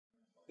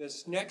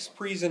This next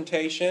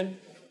presentation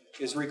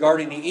is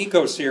regarding the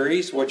Eco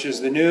Series, which is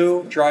the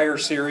new dryer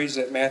series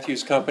that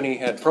Mathews Company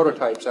had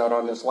prototypes out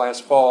on this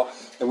last fall,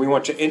 and we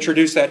want to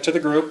introduce that to the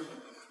group.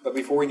 But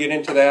before we get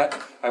into that,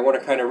 I want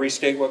to kind of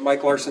restate what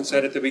Mike Larson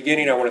said at the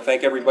beginning. I want to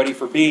thank everybody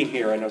for being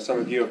here. I know some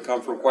of you have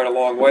come from quite a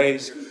long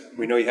ways.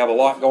 We know you have a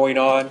lot going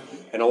on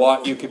and a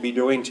lot you could be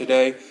doing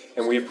today,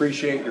 and we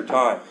appreciate your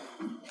time.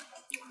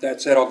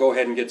 That said, I'll go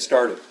ahead and get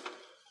started.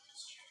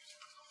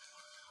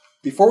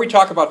 Before we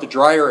talk about the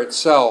dryer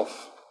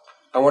itself,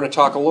 I want to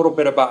talk a little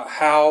bit about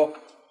how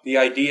the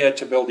idea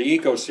to build the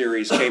Eco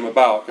Series came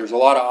about. There's a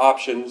lot of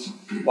options,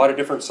 a lot of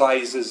different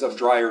sizes of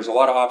dryers, a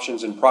lot of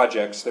options and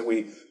projects that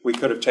we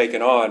could have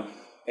taken on.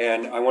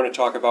 And I want to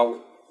talk about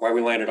why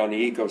we landed on the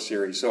Eco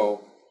Series.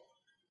 So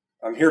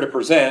I'm here to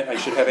present. I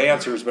should have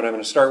answers, but I'm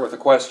going to start with a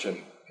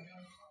question.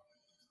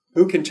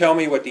 Who can tell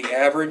me what the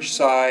average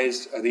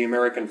size of the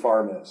American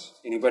farm is?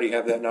 Anybody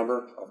have that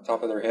number off the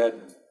top of their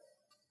head?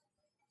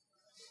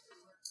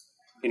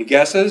 Any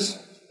guesses?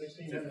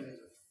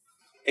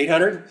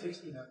 800?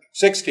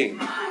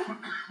 16.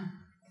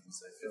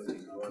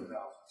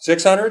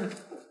 600?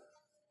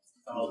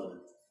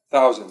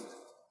 1,000.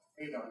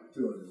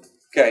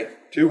 Okay,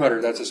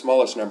 200. That's the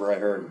smallest number I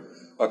heard.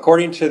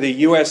 According to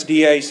the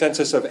USDA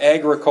Census of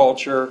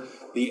Agriculture,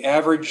 the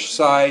average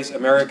size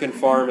American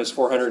farm is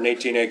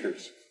 418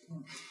 acres.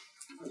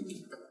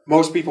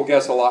 Most people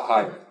guess a lot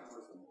higher.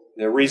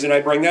 The reason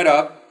I bring that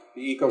up,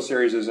 the Eco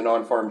Series is an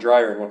on-farm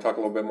dryer, and we'll talk a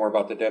little bit more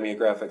about the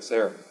demographics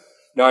there.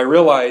 Now, I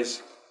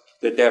realize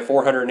that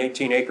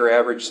 418-acre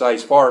average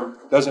size farm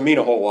doesn't mean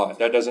a whole lot.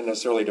 That doesn't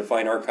necessarily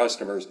define our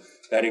customers.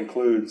 That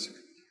includes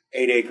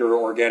 8-acre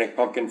organic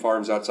pumpkin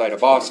farms outside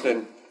of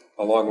Boston,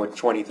 along with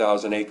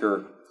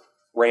 20,000-acre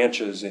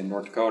ranches in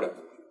North Dakota.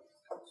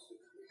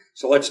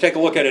 So let's take a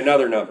look at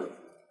another number.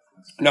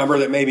 A number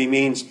that maybe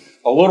means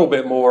a little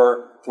bit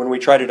more when we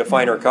try to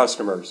define our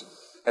customers.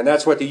 And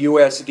that's what the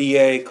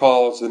USDA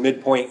calls the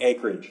midpoint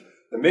acreage.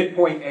 The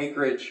midpoint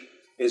acreage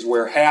is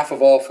where half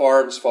of all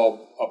farms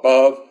fall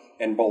above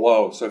and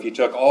below. So if you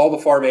took all the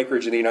farm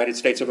acreage in the United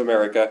States of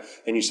America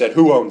and you said,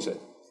 who owns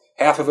it?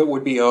 Half of it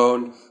would be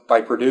owned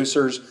by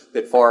producers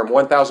that farm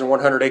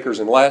 1,100 acres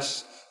and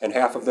less, and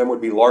half of them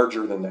would be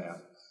larger than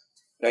that.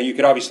 Now you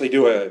could obviously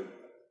do a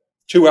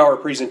 2-hour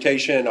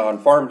presentation on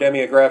farm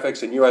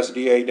demographics and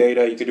USDA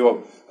data. You could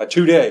do a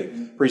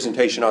 2-day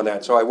presentation on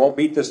that. So I won't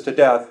beat this to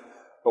death.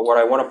 But what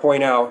I want to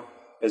point out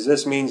is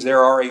this means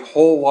there are a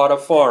whole lot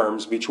of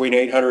farms between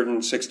 800 and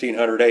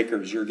 1,600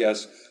 acres. Your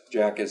guess,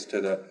 Jack, is to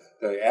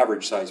the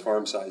average size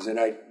farm size. And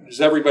does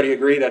everybody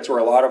agree that's where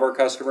a lot of our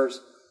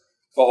customers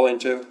fall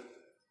into?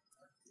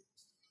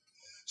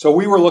 So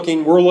we're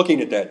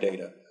looking at that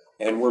data,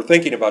 and we're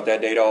thinking about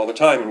that data all the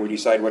time when we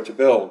decide what to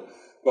build.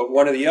 But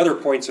one of the other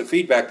points of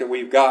feedback that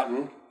we've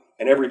gotten,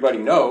 and everybody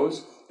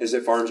knows, is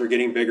that farms are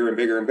getting bigger and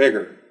bigger and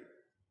bigger.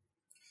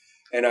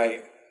 And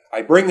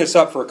I bring this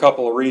up for a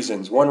couple of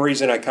reasons. One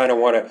reason I kind of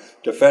want to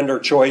defend our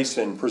choice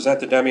and present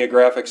the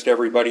demographics to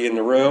everybody in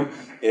the room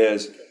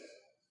is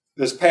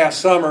this past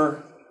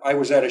summer, I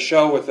was at a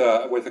show with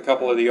a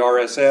couple of the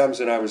RSMs,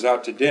 and I was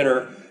out to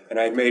dinner, and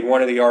I made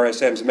one of the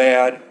RSMs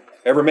mad.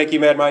 Ever make you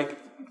mad, Mike?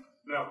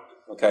 No.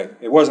 Okay,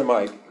 it wasn't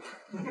Mike.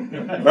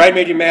 But I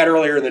made you mad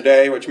earlier in the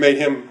day, which made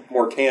him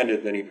more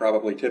candid than he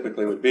probably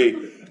typically would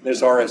be.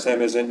 This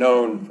RSM isn't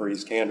known for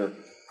his candor.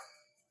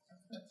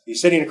 He's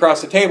sitting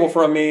across the table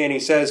from me, and he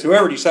says,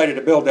 whoever decided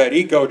to build that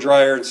eco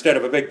dryer instead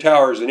of a big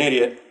tower is an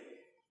idiot.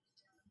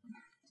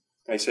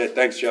 I said,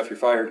 thanks, Jeff, you're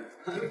fired.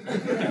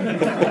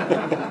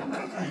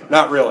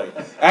 Not really.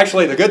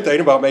 Actually, the good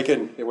thing about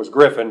it was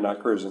Griffin, not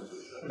Cruzen.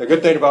 The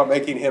good thing about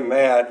making him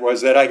mad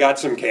was that I got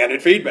some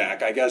candid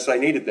feedback. I guess I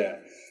needed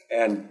that.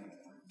 And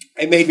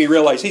it made me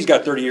realize he's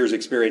got 30 years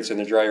experience in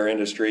the dryer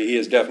industry. He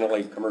is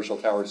definitely commercial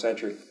tower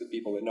centric, the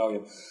people that know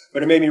him.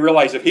 But it made me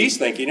realize if he's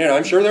thinking it,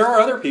 I'm sure there are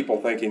other people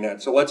thinking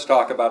that. So let's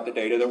talk about the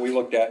data that we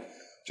looked at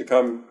to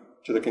come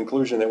to the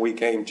conclusion that we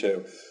came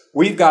to.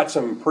 We've got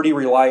some pretty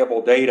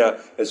reliable data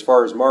as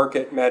far as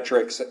market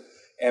metrics.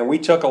 And we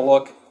took a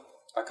look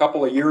a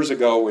couple of years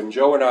ago when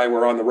Joe and I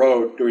were on the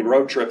road doing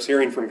road trips,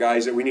 hearing from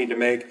guys that we need to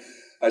make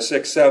a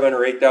 6, 7,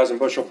 or 8,000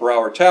 bushel per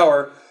hour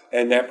tower.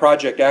 And that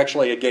project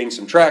actually had gained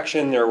some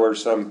traction. There were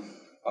some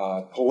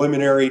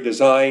preliminary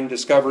design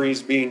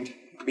discoveries being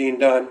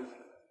done.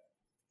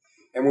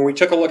 And when we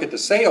took a look at the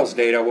sales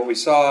data, what we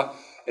saw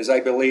is,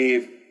 I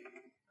believe,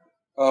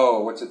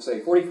 what's it say,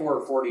 44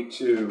 or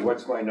 42?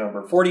 What's my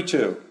number?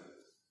 42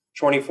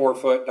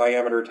 24-foot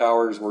diameter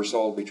towers were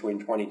sold between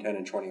 2010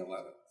 and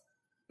 2011.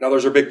 Now,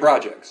 those are big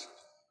projects.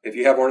 If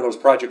you have one of those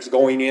projects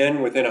going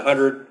in within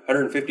 100,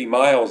 150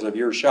 miles of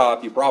your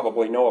shop, you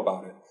probably know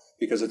about it,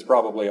 because it's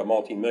probably a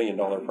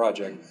multi-million-dollar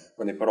project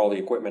when they put all the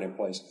equipment in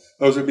place.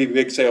 Those would be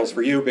big sales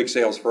for you, big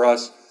sales for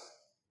us.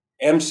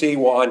 MC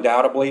will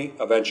undoubtedly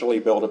eventually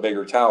build a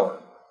bigger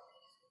tower.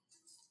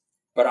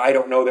 But I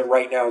don't know that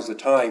right now is the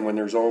time when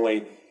there's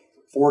only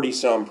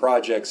 40-some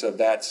projects of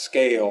that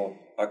scale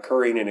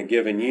occurring in a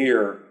given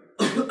year,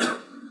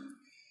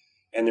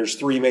 and there's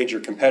 3 major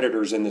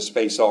competitors in the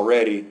space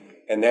already.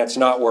 and that's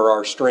not where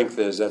our strength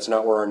is. That's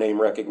not where our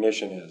name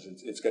recognition is.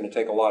 It's going to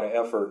take a lot of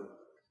effort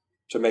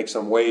to make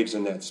some waves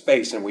in that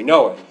space, and we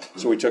know it.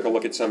 So we took a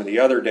look at some of the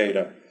other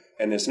data.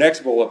 And this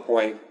next bullet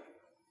point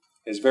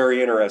is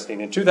very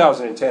interesting. In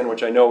 2010,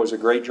 which I know was a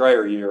great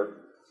dryer year,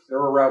 there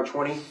were around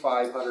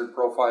 2,500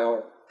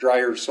 profile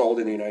dryers sold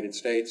in the United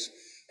States,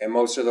 and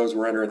most of those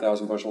were under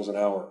 1,000 bushels an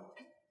hour.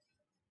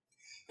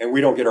 And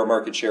we don't get our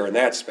market share in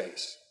that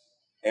space.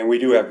 And we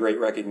do have great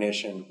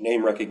recognition,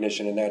 name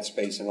recognition in that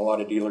space, and a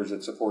lot of dealers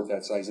that support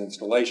that size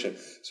installation.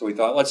 So we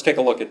thought, let's take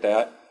a look at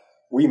that.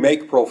 We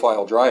make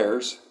profile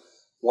dryers.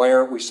 Why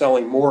aren't we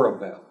selling more of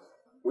them?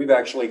 We've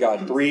actually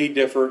got 3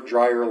 different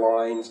dryer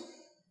lines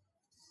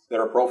that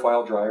are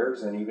profile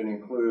dryers, and even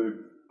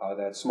include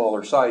that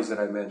smaller size that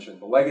I mentioned.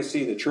 The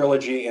Legacy, the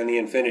Trilogy, and the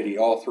Infinity,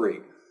 all 3.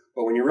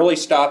 But when you really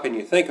stop and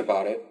you think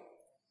about it,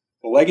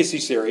 the Legacy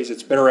series,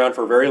 it's been around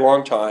for a very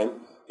long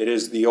time. It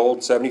is the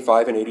old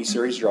 75 and 80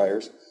 series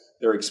dryers.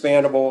 They're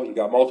expandable. You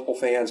got multiple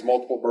fans,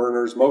 multiple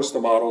burners. Most of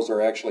the models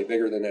are actually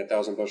bigger than that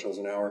 1,000 bushels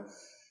an hour.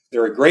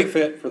 They're a great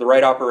fit for the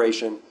right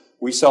operation.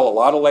 We sell a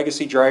lot of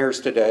Legacy dryers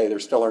today. They're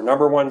still our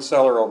 #1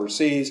 seller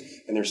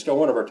overseas, and they're still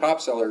one of our top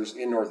sellers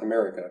in North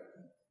America.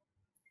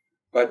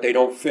 But they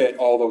don't fit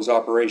all those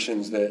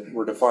operations that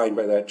were defined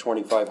by that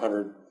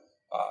 2,500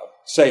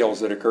 sales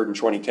that occurred in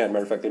 2010.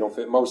 Matter of fact, they don't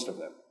fit most of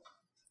them.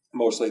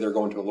 Mostly they're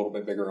going to a little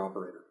bit bigger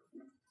operator.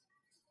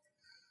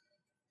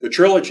 The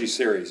Trilogy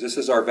series, this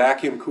is our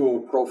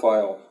vacuum-cooled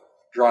profile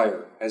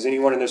dryer. Has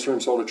anyone in this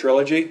room sold a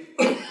Trilogy?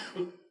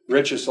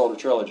 Rich has sold a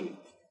Trilogy.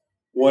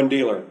 One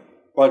dealer,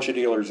 bunch of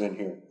dealers in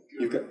here.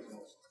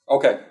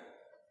 Okay.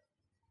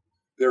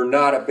 They're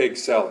not a big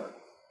seller.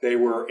 They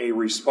were a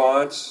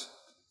response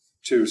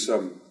to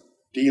some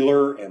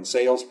dealer and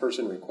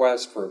salesperson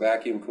request for a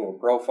vacuum-cooled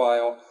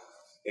profile.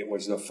 It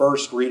was the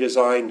first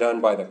redesign done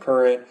by the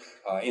current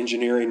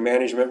engineering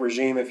management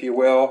regime, if you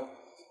will.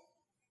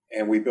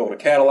 And we built a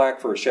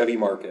Cadillac for a Chevy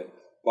market.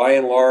 By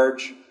and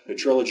large, the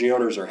Trilogy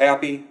owners are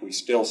happy. We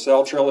still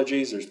sell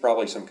Trilogies. There's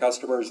probably some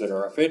customers that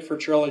are a fit for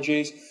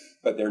Trilogies,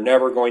 but they're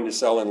never going to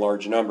sell in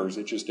large numbers.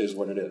 It just is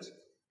what it is.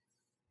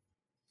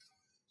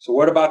 So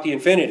what about the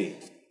Infinity?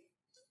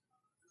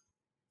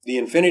 The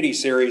Infinity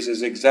series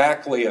is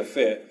exactly a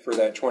fit for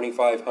that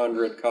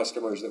 2,500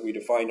 customers that we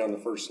defined on the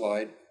first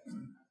slide.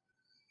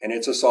 And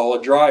it's a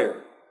solid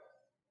dryer.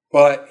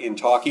 But in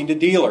talking to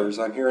dealers,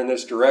 I'm hearing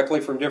this directly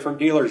from different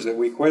dealers that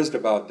we quizzed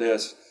about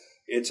this,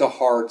 it's a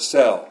hard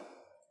sell.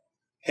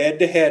 Head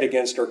to head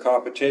against our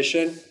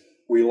competition,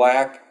 we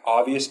lack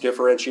obvious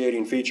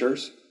differentiating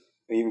features.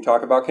 And you can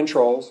talk about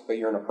controls, but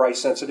you're in a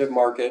price-sensitive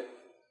market.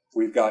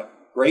 We've got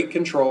great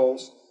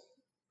controls.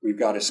 We've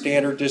got a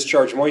standard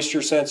discharge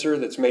moisture sensor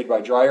that's made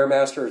by Dryer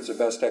Master. It's the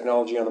best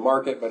technology on the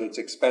market, but it's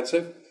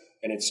expensive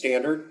and it's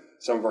standard.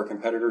 Some of our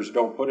competitors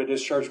don't put a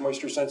discharge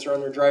moisture sensor on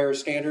their dryer as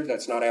standard.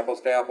 That's not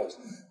apples to apples.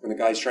 When the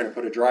guy's trying to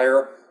put a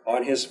dryer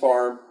on his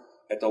farm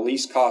at the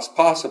least cost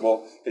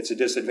possible, it's a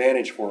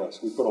disadvantage for us.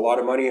 We put a lot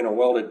of money in a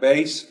welded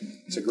base.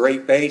 It's a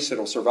great base.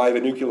 It'll survive a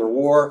nuclear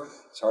war.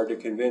 It's hard to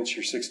convince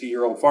your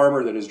 60-year-old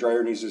farmer that his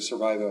dryer needs to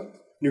survive a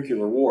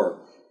nuclear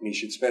war, and he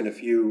should spend a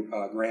few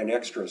grand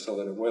extra so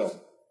that it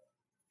will.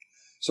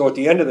 So at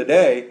the end of the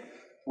day,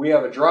 we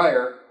have a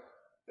dryer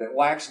that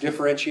lacks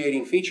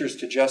differentiating features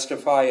to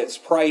justify its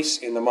price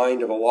in the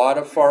mind of a lot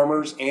of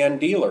farmers and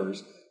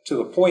dealers, to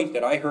the point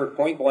that I heard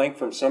point blank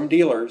from some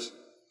dealers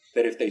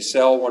that if they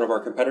sell one of our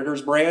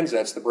competitors' brands,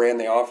 that's the brand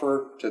they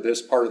offer to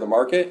this part of the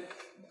market.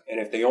 And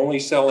if they only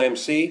sell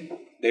MC,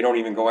 they don't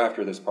even go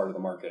after this part of the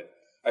market.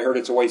 I heard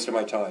it's a waste of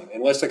my time.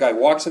 Unless the guy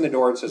walks in the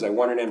door and says, I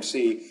want an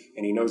MC,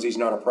 and he knows he's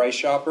not a price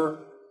shopper,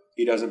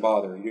 he doesn't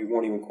bother. He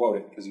won't even quote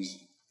it because he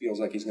feels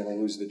like he's going to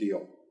lose the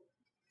deal.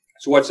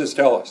 So what's this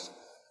tell us?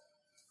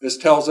 This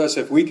tells us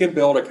if we can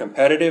build a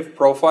competitive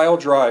profile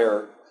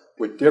dryer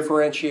with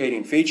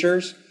differentiating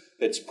features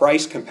that's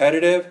price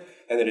competitive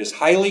and that is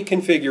highly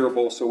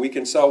configurable so we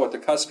can sell what the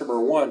customer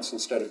wants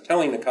instead of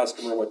telling the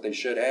customer what they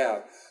should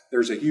have,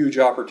 there's a huge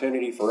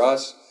opportunity for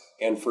us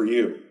and for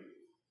you.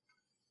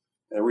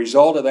 As a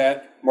result of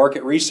that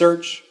market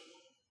research,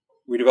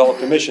 we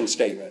developed a mission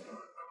statement.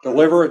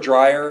 Deliver a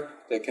dryer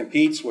that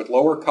competes with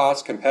lower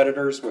cost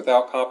competitors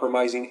without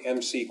compromising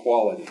MC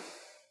quality.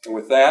 And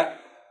with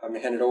that, I'm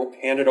going to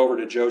hand it over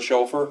to Joe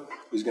Schofer,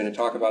 who's going to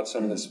talk about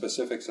some of the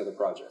specifics of the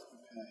project.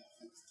 Okay.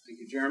 Thank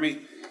you,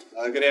 Jeremy.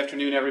 Good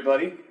afternoon,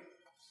 everybody.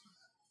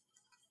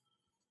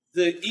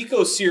 The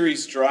Eco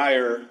Series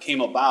dryer came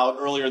about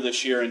earlier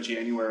this year in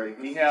January.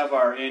 We have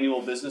our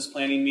annual business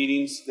planning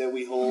meetings that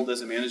we hold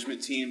as a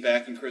management team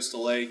back in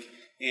Crystal Lake,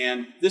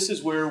 and this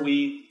is where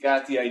we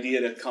got the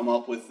idea to come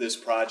up with this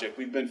project.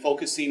 We've been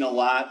focusing a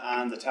lot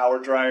on the tower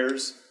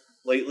dryers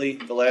lately.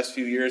 The last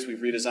few years we've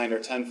redesigned our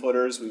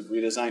 10-footers, we've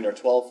redesigned our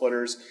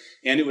 12-footers,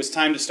 and it was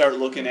time to start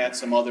looking at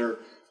some other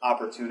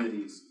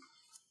opportunities.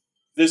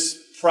 This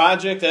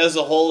project as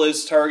a whole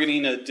is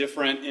targeting a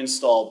different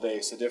install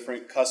base, a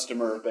different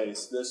customer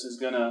base. This is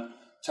going to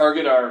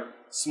target our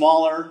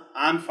smaller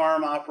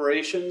on-farm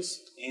operations,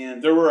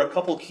 and there were a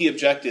couple key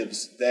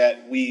objectives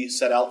that we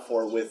set out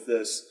for with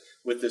this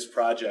this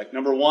project.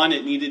 Number one,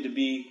 it needed to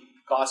be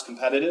cost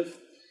competitive.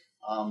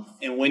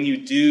 And when you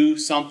do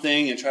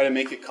something and try to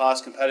make it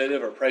cost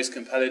competitive or price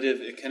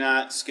competitive, it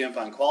cannot skimp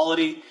on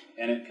quality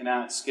and it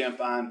cannot skimp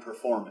on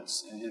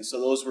performance. And so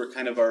those were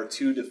kind of our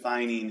two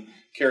defining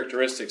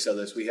characteristics of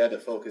this. We had to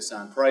focus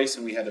on price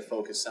and we had to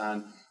focus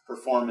on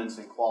performance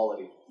and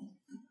quality.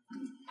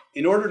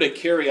 In order to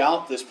carry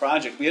out this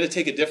project, we had to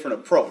take a different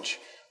approach.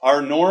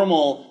 Our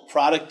normal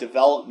product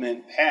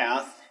development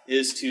path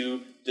is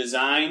to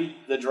design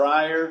the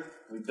dryer,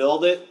 we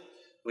build it,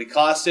 we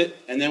cost it,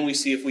 and then we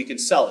see if we can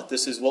sell it.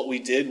 This is what we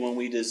did when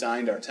we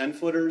designed our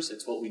 10-footers.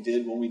 It's what we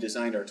did when we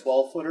designed our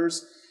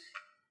 12-footers.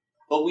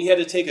 But we had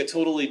to take a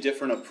totally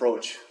different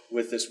approach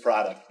with this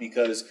product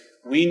because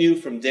we knew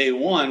from day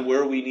one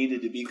where we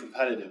needed to be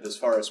competitive as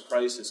far as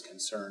price is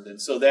concerned.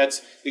 And so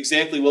that's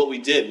exactly what we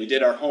did. We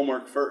did our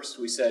homework first.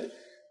 We said,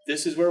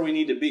 this is where we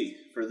need to be.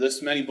 For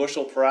this many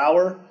bushel per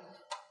hour,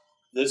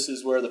 this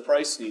is where the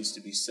price needs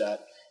to be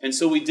set. And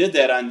so we did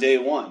that on day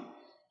one.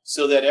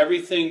 So that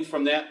everything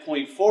from that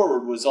point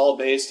forward was all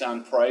based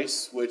on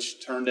price,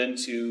 which turned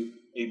into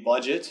a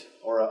budget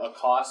or a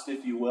cost,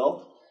 if you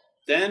will.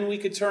 Then we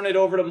could turn it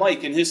over to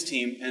Mike and his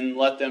team and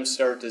let them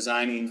start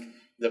designing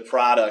the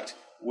product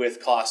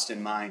with cost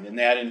in mind. And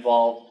that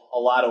involved a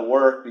lot of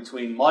work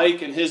between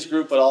Mike and his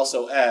group, but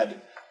also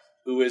Ed,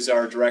 who is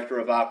our director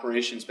of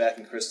operations back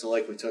in Crystal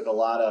Lake. We took a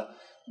lot of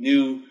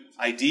new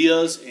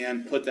ideas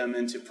and put them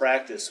into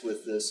practice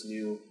with this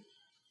new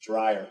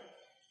dryer.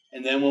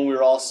 And then when we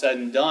were all said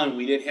and done,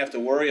 we didn't have to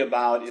worry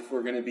about if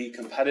we're going to be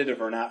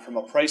competitive or not from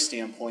a price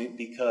standpoint,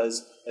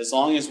 because as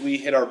long as we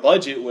hit our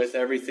budget with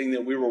everything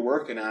that we were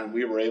working on,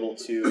 we were able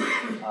to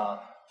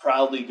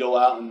proudly go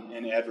out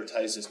and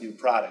advertise this new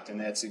product. And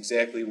that's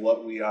exactly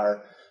what we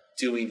are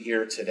doing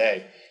here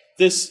today.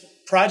 This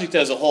project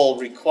as a whole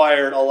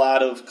required a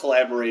lot of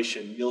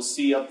collaboration. You'll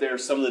see up there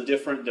some of the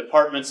different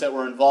departments that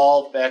were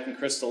involved back in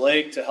Crystal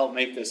Lake to help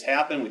make this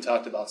happen. We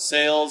talked about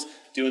sales,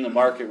 doing the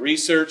market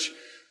research,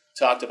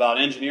 talked about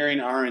engineering,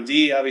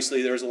 R&D.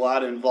 Obviously, there was a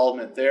lot of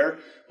involvement there.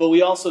 But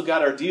we also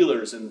got our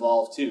dealers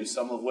involved too,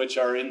 some of which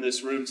are in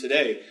this room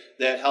today,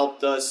 that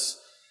helped us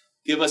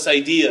give us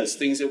ideas,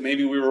 things that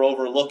maybe we were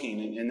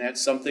overlooking. And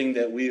that's something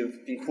that we have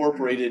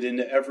incorporated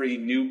into every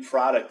new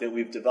product that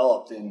we've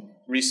developed in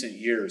recent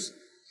years.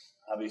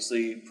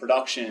 Obviously,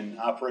 production,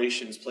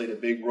 operations played a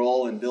big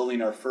role in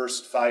building our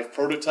first 5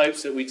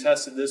 prototypes that we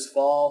tested this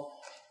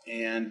fall.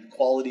 And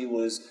quality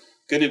was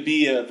going to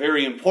be a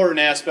very important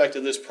aspect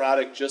of this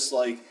product, just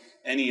like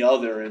any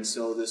other. And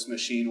so this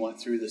machine went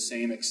through the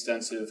same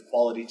extensive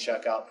quality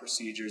checkout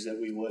procedures that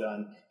we would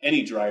on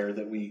any dryer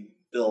that we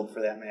build,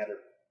 for that matter.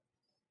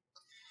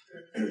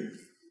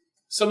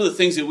 Some of the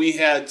things that we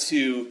had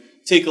to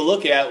take a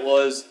look at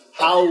was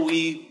how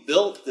we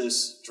built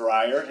this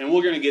dryer, and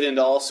we're going to get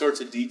into all sorts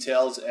of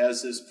details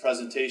as this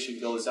presentation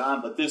goes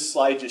on, but this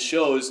slide just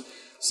shows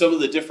some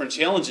of the different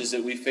challenges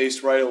that we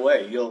faced right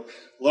away. You'll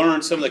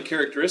learn some of the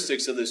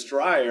characteristics of this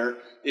dryer.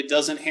 It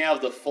doesn't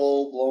have the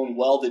full-blown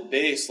welded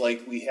base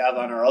like we have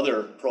on our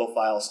other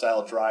profile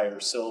style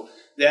dryers. So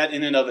that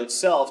in and of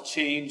itself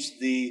changed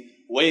the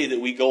way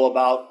that we go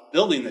about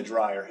building the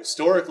dryer.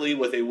 Historically,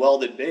 with a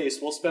welded base,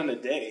 we'll spend a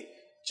day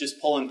just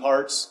pulling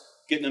parts,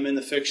 getting them in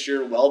the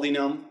fixture, welding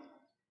them,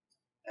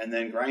 and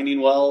then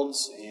grinding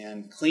welds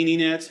and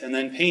cleaning it and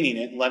then painting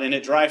it and letting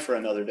it dry for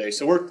another day.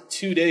 So we're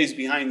 2 days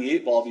behind the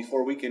 8 ball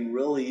before we can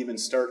really even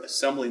start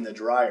assembling the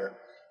dryer.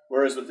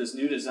 Whereas with this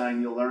new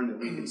design, you'll learn that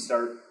we can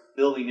start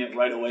building it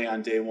right away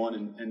on day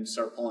one and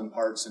start pulling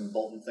parts and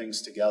bolting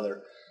things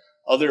together.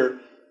 Other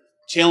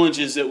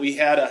challenges that we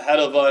had ahead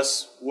of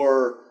us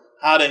were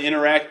how to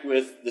interact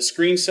with the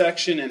screen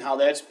section and how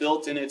that's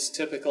built in its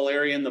typical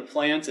area in the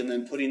plant, and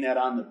then putting that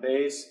on the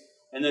base.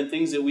 And then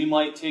things that we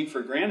might take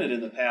for granted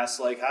in the past,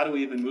 like how do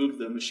we even move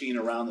the machine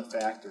around the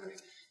factory?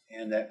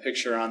 And that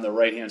picture on the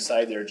right-hand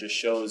side there just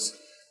shows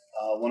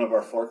one of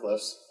our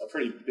forklifts, a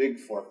pretty big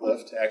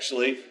forklift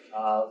actually,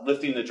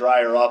 lifting the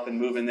dryer up and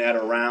moving that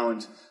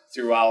around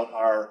throughout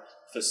our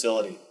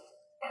facility.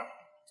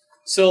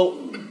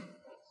 So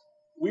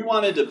we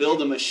wanted to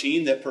build a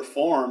machine that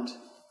performed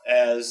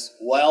as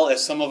well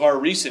as some of our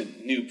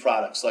recent new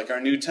products, like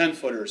our new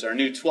 10-footers, our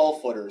new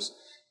 12-footers.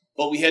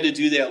 But we had to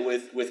do that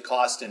with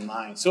cost in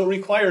mind. So it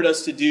required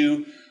us to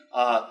do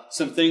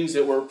some things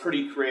that were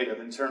pretty creative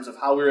in terms of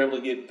how we were able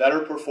to get better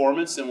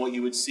performance than what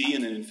you would see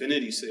in an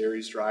Infinity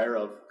Series dryer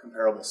of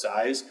comparable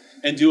size,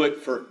 and do it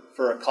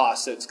for a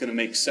cost that's going to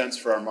make sense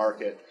for our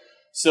market.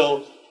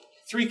 So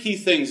 3 key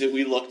things that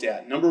we looked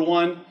at. Number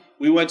one,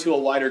 we went to a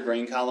wider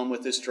grain column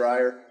with this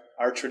dryer.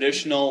 Our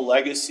traditional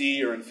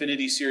Legacy or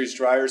Infinity Series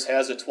dryers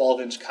has a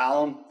 12-inch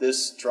column.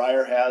 This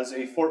dryer has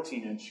a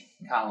 14-inch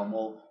column.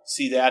 We'll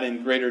see that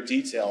in greater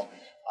detail.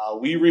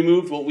 We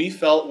removed what we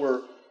felt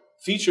were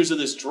features of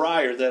this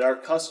dryer that our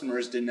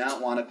customers did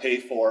not want to pay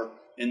for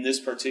in this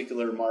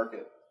particular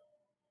market.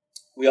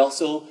 We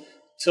also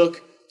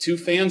took 2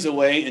 fans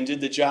away and did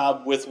the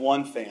job with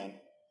 1 fan.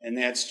 And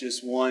that's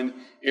just one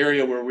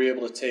area where we're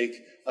able to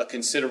take a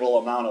considerable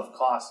amount of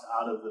cost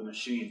out of the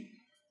machine.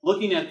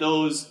 looking at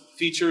those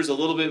features a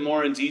little bit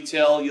more in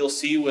detail, you'll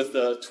see with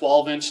the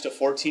 12-inch to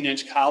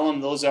 14-inch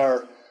column, those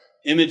are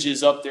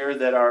images up there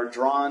that are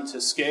drawn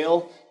to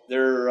scale.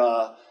 They're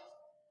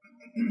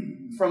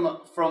from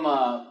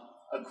a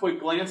quick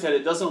glance at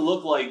it, doesn't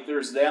look like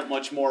there's that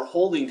much more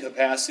holding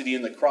capacity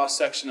in the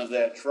cross-section of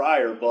that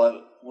dryer,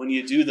 but when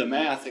you do the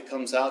math, it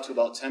comes out to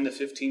about 10 to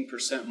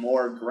 15%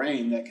 more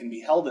grain that can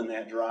be held in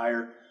that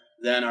dryer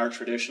than our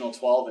traditional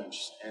 12-inch.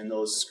 And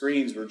those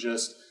screens were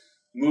just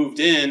moved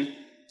in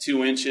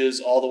 2 inches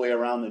all the way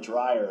around the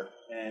dryer.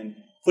 And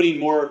putting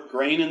more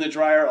grain in the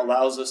dryer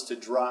allows us to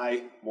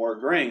dry more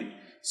grain.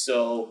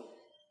 So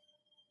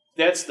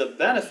that's the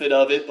benefit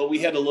of it, but we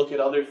had to look at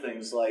other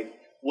things like,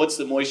 what's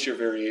the moisture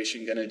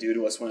variation going to do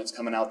to us when it's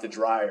coming out the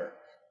dryer?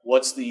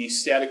 What's the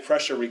static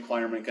pressure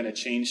requirement going to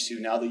change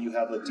to now that you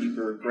have a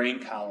deeper grain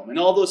column? And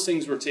all those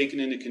things were taken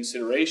into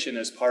consideration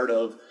as part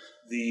of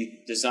the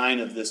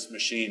design of this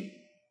machine.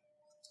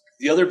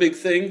 The other big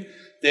thing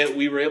that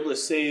we were able to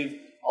save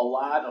a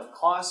lot of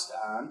cost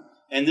on,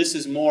 and this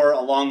is more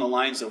along the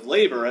lines of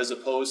labor as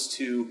opposed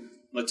to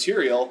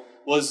material,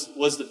 was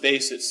the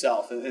base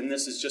itself. And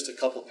this is just a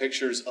couple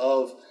pictures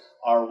of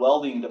our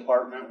welding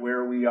department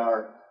where we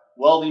are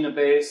welding a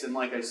base, and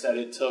like I said,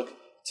 it took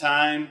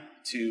time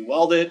to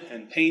weld it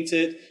and paint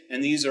it,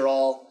 and these are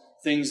all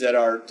things that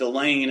are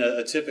delaying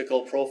a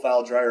typical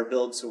profile dryer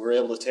build, so we're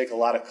able to take a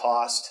lot of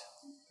cost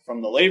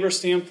from the labor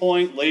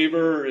standpoint.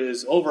 Labor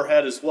is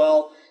overhead as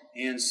well,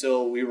 and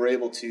so we were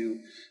able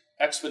to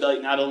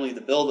expedite not only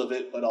the build of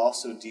it, but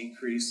also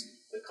decrease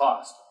the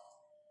cost.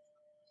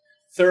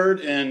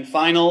 Third and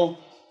final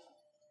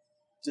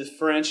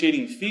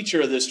differentiating feature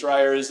of this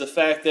dryer is the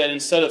fact that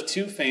instead of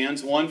 2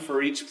 fans, one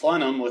for each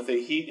plenum with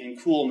a heat and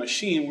cool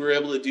machine, we're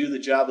able to do the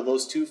job of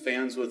those 2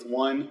 fans with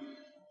one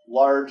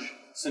large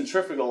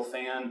centrifugal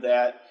fan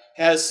that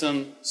has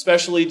some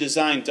specially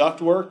designed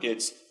ductwork.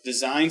 It's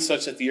designed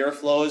such that the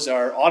airflows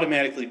are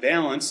automatically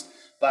balanced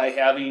by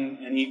having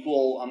an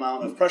equal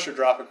amount of pressure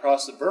drop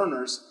across the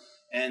burners,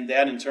 and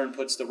that in turn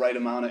puts the right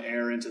amount of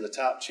air into the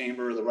top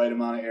chamber, the right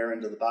amount of air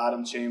into the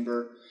bottom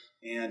chamber,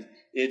 and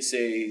it's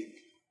a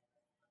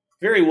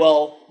very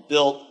well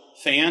built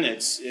fan.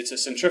 It's a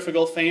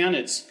centrifugal fan.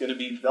 It's going to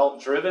be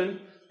belt driven.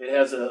 It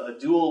has a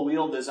dual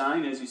wheel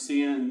design. As you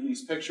see in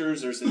these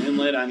pictures, there's an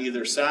inlet on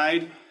either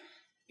side,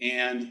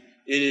 and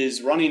it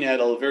is running at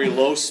a very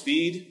low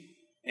speed,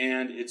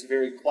 and it's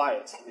very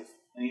quiet. If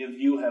any of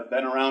you have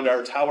been around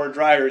our tower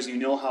dryers, you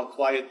know how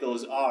quiet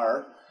those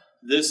are.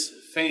 This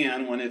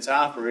fan, when it's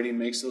operating,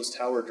 makes those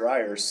tower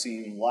dryers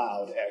seem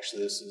loud.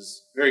 Actually, this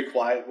is very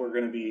quiet. We're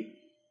going to be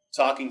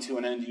talking to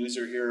an end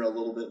user here a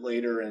little bit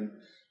later, and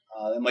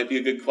it might be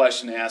a good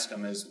question to ask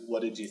them is,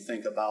 what did you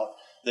think about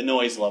the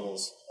noise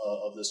levels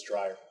of this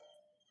dryer?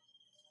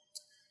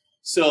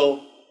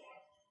 So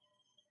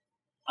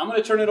I'm going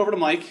to turn it over to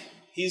Mike.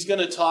 He's going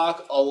to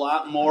talk a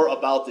lot more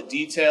about the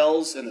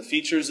details and the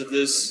features of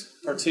this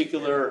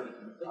particular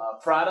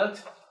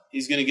product.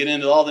 He's going to get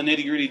into all the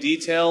nitty-gritty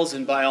details,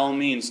 and by all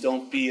means,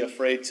 don't be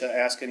afraid to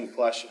ask any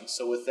questions.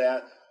 So with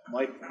that,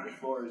 Mike, the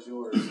floor is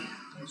yours.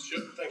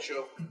 Thanks,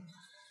 Joe.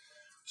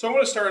 So I'm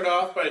going to start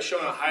off by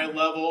showing a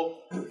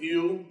high-level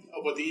view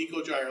of what the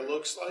Eco Dryer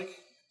looks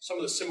like, some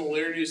of the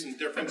similarities and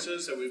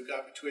differences that we've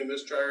got between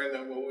this dryer and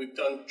then what we've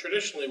done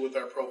traditionally with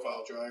our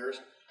profile dryers.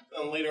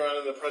 And then later on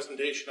in the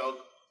presentation, I'll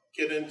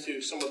get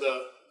into some of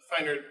the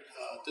finer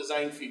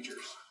design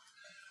features.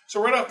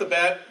 So right off the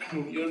bat,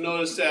 you'll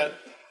notice that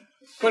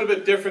quite a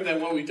bit different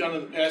than what we've done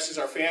in the past is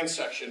our fan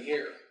section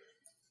here.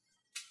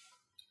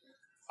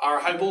 Our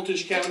high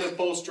voltage cabinet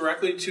bolts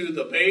directly to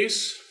the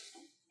base,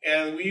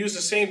 and we use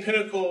the same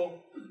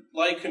Pinnacle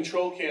light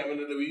control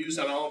cabinet that we use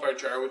on all of our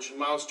dryer, which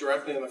mounts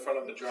directly in the front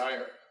of the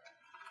dryer.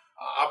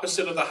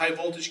 Opposite of the high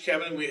voltage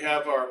cabinet, we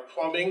have our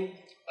plumbing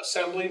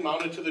assembly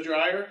mounted to the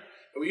dryer.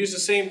 And we use the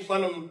same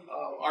plenum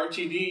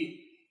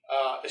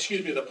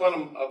the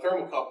plenum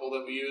thermocouple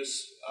that we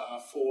use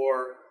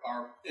for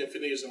our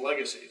Infinities and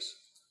Legacies.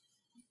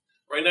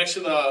 Right next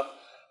to the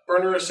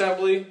burner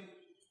assembly,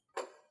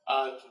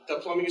 the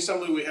plumbing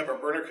assembly, we have our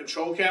burner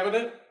control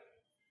cabinet.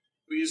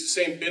 We use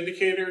the same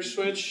vindicator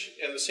switch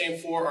and the same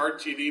 4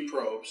 RTD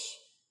probes.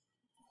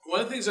 One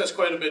of the things that's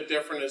quite a bit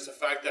different is the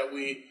fact that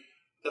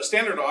the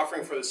standard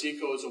offering for this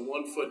Eco is a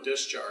 1-foot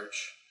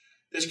discharge.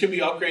 This can be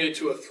upgraded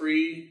to a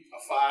 3, a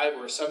 5,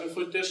 or a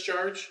 7-foot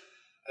discharge,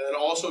 and then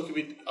also can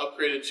be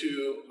upgraded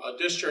to a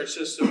discharge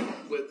system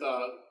with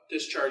a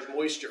discharge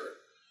moisture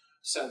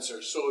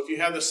sensor. So if you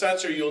have the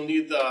sensor, you'll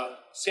need the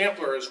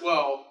sampler as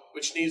well,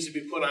 which needs to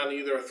be put on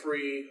either a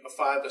 3, a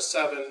 5, a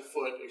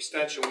 7-foot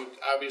extension,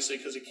 obviously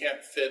because it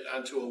can't fit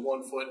onto a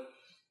 1-foot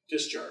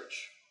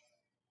discharge.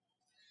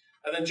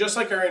 And then just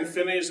like our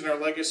Infinities and our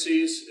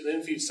Legacies, an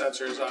in-feed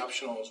sensor is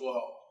optional as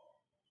well.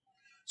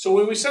 So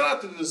when we set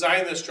out to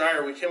design this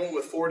dryer, we came up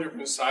with 4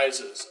 different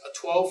sizes: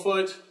 a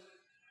 12-foot,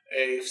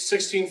 a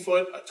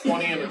 16-foot, a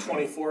 20, and a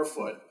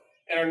 24-foot.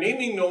 And our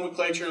naming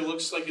nomenclature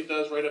looks like it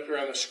does right up here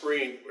on the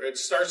screen, where it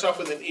starts off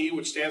with an E,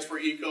 which stands for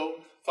Eco,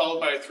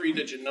 followed by a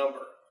 3-digit number.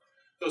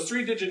 Those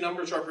 3-digit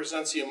numbers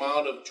represents the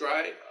amount of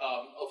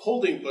of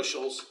holding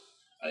bushels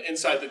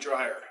inside the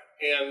dryer.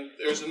 And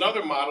there's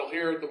another model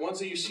here. The ones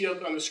that you see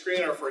up on the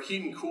screen are for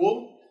heat and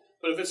cool,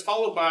 but if it's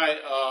followed by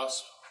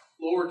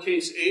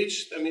lowercase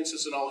h, that means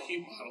it's an all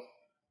heat model.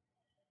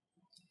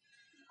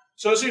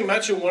 So as we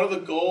mentioned, one of the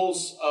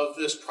goals of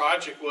this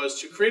project was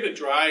to create a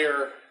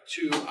dryer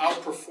to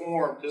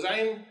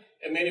design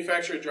and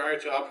manufacture a dryer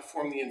to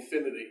outperform the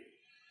Infinity.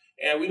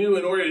 And we knew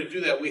in order to do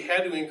that, we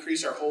had to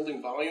increase our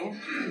holding volume,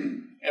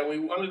 and we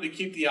wanted to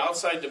keep the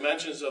outside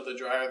dimensions of the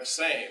dryer the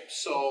same.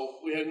 So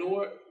we had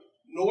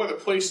no other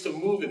place to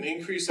move and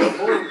increase that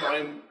holding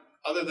volume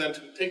other than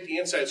to take the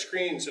inside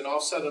screens and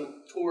offset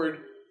them toward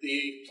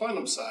the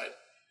plenum side,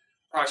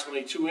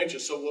 approximately 2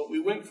 inches. So what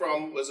we went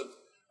from was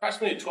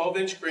approximately a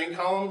 12-inch grain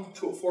column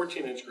to a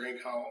 14-inch grain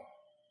column.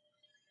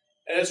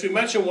 And as we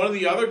mentioned, one of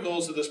the other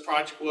goals of this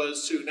project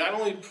was to not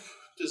only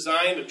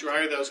design a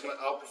dryer that was going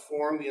to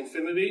outperform the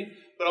Infinity,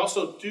 but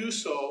also do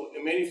so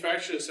and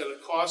manufacture this at a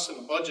cost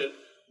and a budget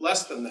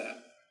less than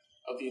that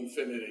of the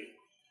Infinity.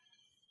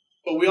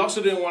 But we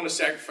also didn't want to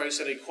sacrifice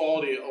any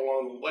quality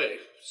along the way.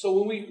 So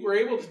when we were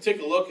able to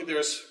take a look,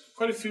 there's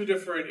quite a few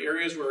different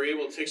areas where we were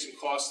able to take some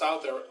costs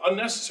out there,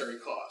 unnecessary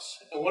costs.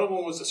 And one of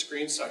them was the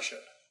screen section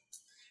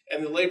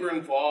and the labor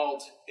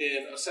involved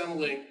in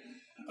assembling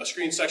a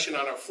screen section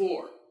on our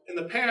floor. In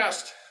the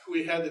past,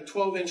 we had the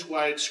 12-inch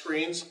wide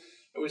screens,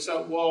 and we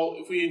thought, well,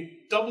 if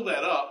we double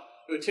that up,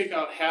 it would take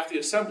out half the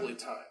assembly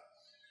time.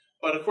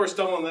 But of course,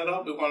 doubling that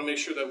up, we want to make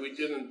sure that we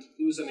didn't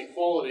lose any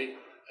quality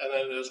in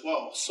that as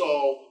well.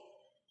 So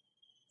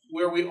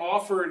where we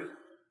offered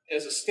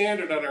as a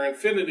standard on our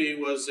Infinity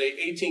was a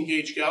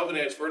 18-gauge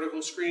galvanized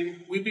vertical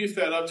screen. We beefed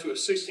that up to a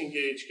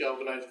 16-gauge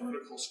galvanized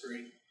vertical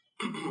screen.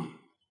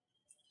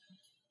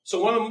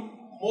 So one of the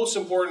most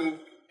important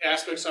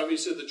aspects,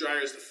 obviously, of the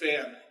dryer is the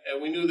fan.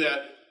 And we knew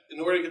that in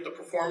order to get the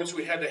performance,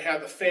 we had to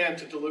have the fan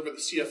to deliver the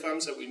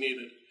CFMs that we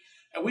needed.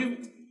 And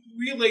we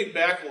relayed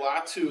back a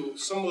lot to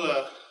some of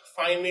the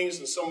findings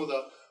and some of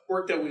the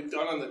work that we've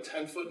done on the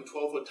 10-foot and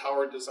 12-foot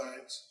tower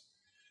designs,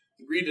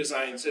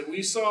 redesigns. And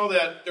we saw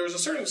that there was a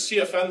certain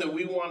CFM that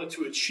we wanted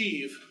to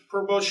achieve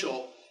per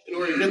bushel in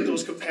order to get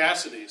those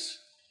capacities.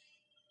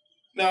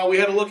 Now, we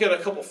had to look at a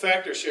couple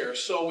factors here.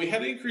 So we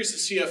had to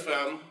increase the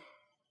CFM,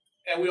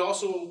 and we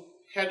also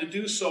had to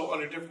do so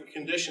under different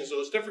conditions.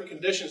 Those different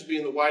conditions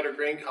being the wider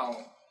grain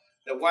column.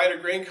 That wider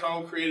grain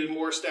column created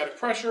more static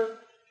pressure,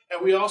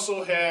 and we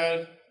also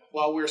had,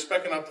 while we were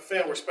speccing out the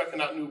fan, we're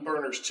speccing out new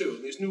burners too.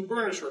 And these new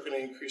burners were going to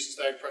increase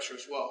the static pressure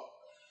as well.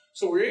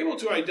 So we were able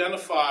to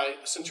identify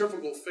a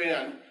centrifugal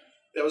fan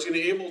that was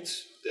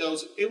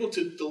able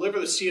to deliver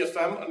the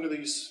CFM under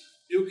these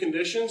new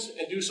conditions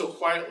and do so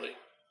quietly.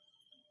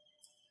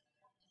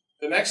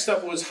 The next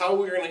step was how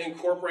we were going to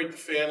incorporate the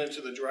fan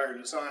into the dryer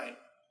design.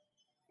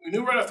 We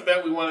knew right off the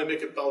bat we wanted to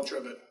make it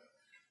belt-driven.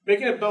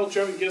 Making it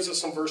belt-driven gives us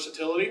some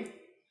versatility,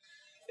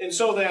 and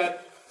so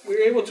that we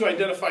were able to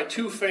identify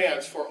 2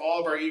 fans for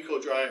all of our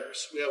eco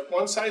dryers. We have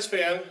one size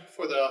fan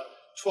for the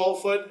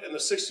 12-foot and the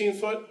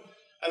 16-foot,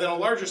 and then a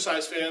larger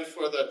size fan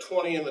for the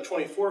 20 and the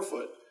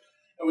 24-foot.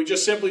 And we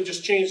just simply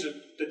changed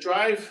the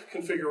drive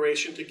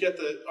configuration to get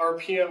the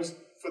RPMs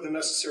for the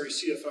necessary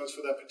CFMs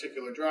for that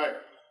particular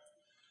dryer.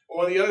 And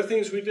one of the other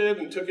things we did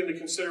and took into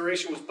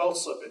consideration was belt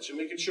slippage and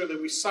making sure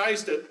that we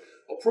sized it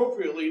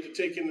appropriately to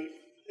take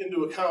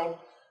into account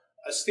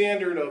a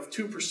standard of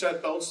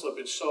 2% belt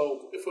slippage.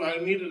 So if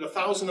I needed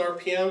 1,000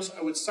 RPMs,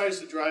 I would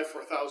size the drive for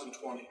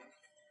 1,020.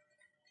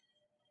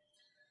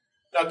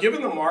 Now,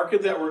 given the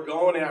market that we're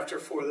going after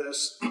for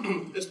this,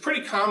 it's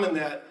pretty common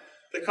that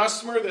the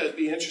customer that would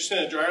be interested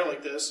in a dryer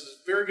like this, is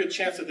a very good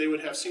chance that they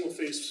would have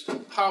single-phase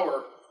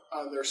power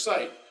on their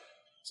site.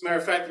 As a matter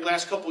of fact, the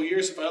last couple of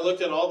years, if I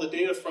looked at all the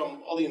data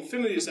from all the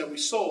Infinities that we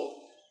sold,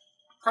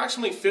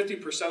 approximately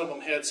 50% of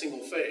them had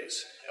single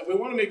phase. And we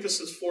want to make this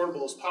as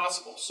affordable as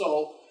possible.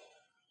 So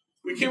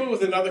we came up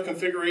with another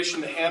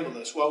configuration to handle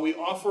this. While we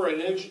offer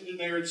an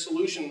engineered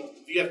solution,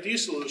 VFD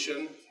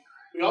solution,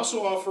 we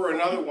also offer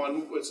another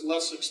one which is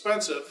less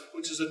expensive,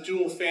 which is a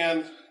dual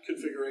fan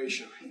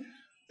configuration.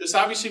 This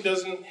obviously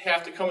doesn't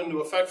have to come into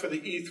effect for the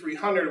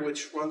E300,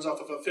 which runs off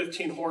of a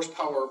 15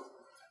 horsepower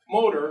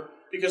motor,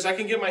 because I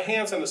can get my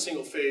hands on a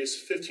single phase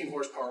 15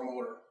 horsepower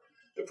motor.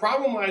 The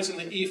problem lies in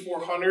the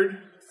E400,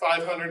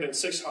 500, and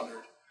 600.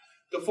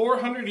 The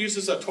 400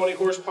 uses a 20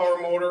 horsepower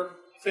motor,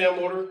 fan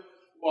motor,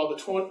 while the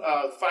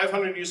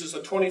 500 uses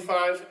a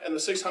 25, and the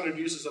 600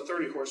 uses a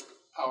 30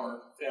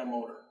 horsepower fan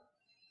motor.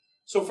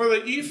 So for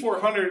the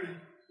E400,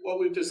 what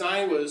we've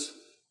designed was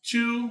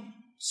 2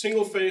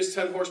 single-phase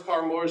 10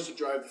 horsepower motors to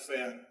drive the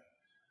fan.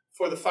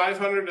 For the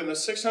 500 and the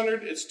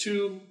 600, it's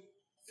 2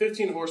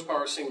 15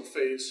 horsepower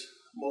single-phase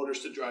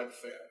motors to drive the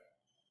fan.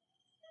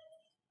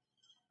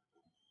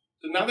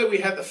 So now that we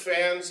had the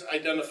fans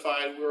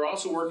identified, we were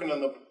also working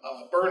on the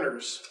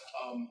burners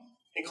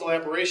in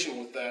collaboration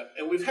with that.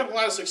 And we've had a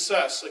lot of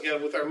success,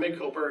 again, with our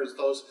Midco burners,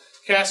 those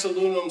cast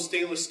aluminum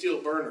stainless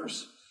steel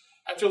burners.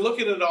 After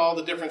looking at all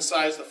the different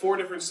sizes, the 4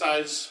 different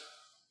size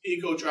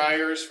eco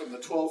dryers from the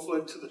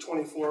 12-foot to the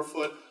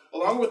 24-foot,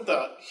 along with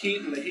the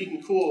heat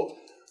and cool,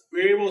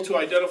 we were able to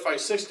identify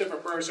 6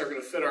 different burners that are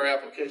going to fit our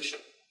application.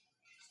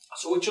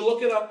 So what you're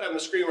looking up on the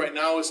screen right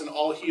now is an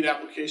all-heat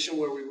application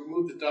where we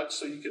remove the ducts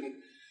so you can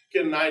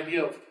get an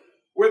idea of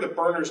where the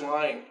burner's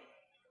lying.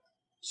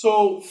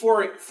 So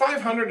for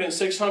 500 and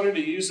 600,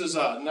 it uses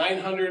a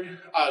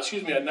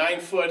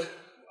 9-foot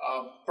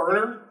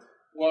burner,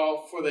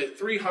 while for the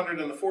 300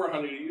 and the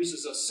 400, it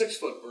uses a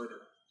 6-foot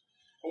burner.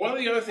 And one of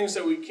the other things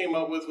that we came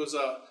up with was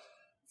a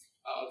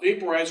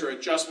vaporizer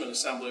adjustment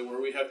assembly,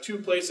 where we have 2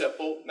 plates that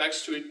bolt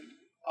next to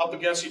up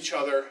against each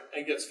other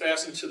and gets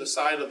fastened to the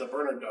side of the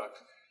burner duct.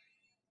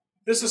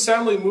 This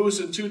assembly moves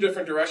in 2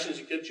 different directions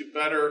to get you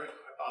better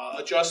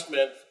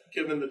adjustment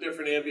given the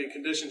different ambient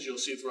conditions you'll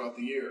see throughout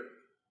the year.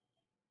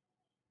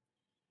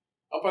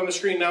 Up on the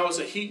screen now is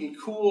a heat and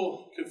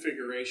cool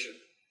configuration.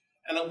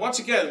 And then once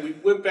again, we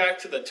went back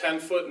to the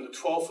 10-foot and the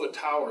 12-foot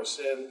towers.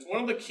 And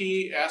one of the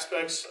key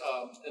aspects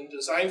and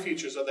design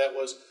features of that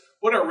was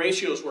what our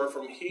ratios were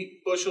from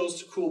heat bushels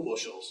to cool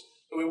bushels.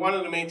 And we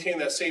wanted to maintain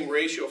that same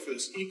ratio for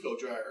this eco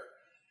dryer.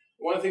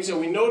 One of the things that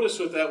we noticed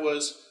with that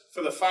was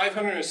for the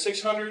 500 and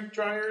 600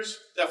 dryers,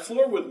 that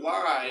floor would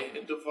lie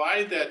and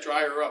divide that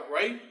dryer up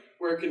right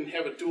where it can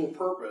have a dual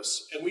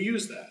purpose. And we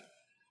use that.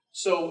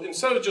 So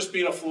instead of just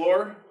being a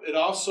floor, it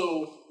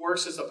also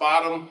works as the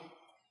bottom.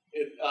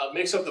 It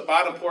makes up the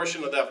bottom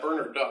portion of that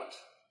burner duct.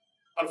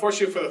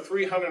 Unfortunately, for the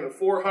 300 and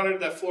 400,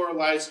 that floor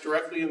lies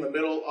directly in the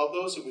middle of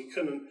those, and we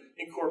couldn't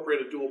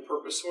incorporate a dual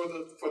purpose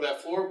for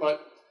that floor,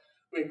 but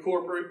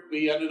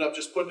we ended up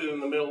just putting it in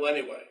the middle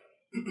anyway.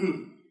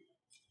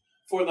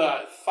 For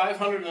the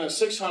 500 and the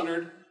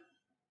 600,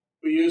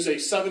 we use a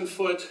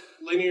 7-foot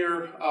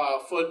linear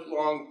foot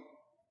long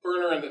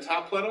burner in the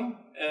top plenum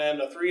and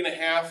a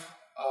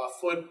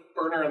 3.5-foot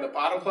burner in the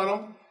bottom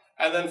plenum.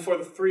 And then for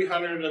the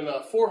 300 and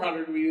the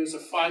 400, we use a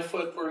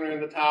 5-foot burner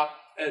in the top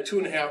and a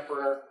 2.5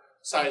 burner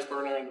size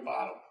burner in the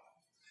bottom.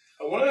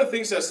 And one of the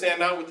things that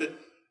stand out with the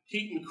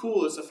heat and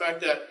cool is the fact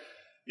that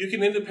you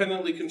can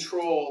independently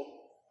control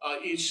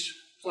each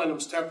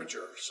plenum's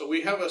temperature. So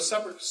we have a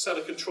separate set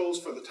of controls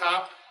for the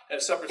top and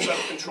a separate set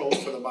of controls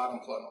for the bottom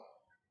plenum.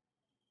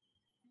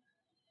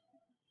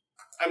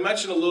 I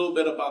mentioned a little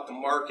bit about the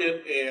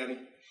market and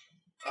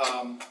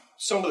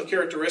some of the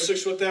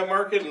characteristics with that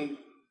market, and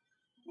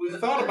we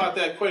thought about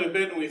that quite a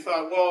bit, and we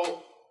thought,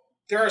 well,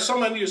 there are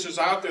some end users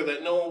out there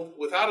that know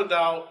without a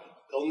doubt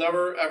they'll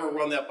never ever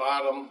run that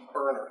bottom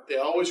burner. They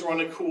always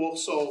run it cool,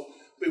 so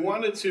we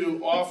wanted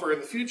to offer in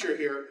the future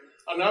here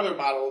another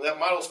model. That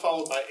model is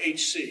followed by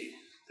HC.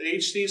 The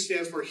HC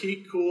stands for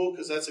heat cool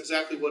because that's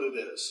exactly what it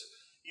is.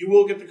 You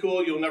will get the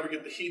cool, you'll never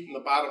get the heat in the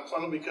bottom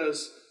plenum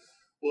because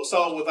we'll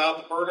sell it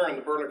without the burner and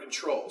the burner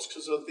controls.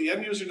 Because if the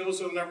end user knows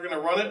they're never going to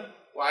run it,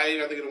 why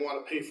are they going to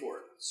want to pay for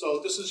it?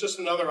 So this is just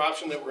another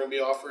option that we're going to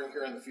be offering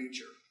here in the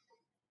future.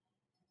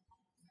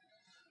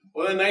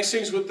 One of the nice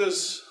things with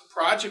this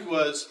project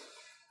was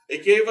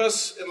it gave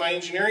us and my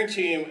engineering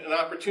team an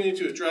opportunity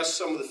to address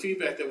some of the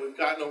feedback that we've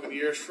gotten over the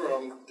years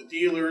from the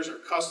dealers or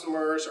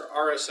customers or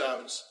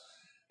RSMs.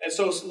 And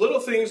so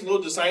little things,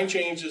 little design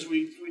changes,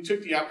 we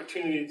took the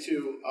opportunity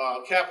to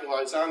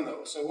capitalize on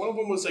those. And one of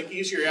them was like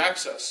easier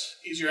access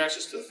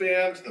to the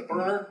fan, to the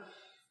burner.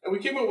 And we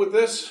came up with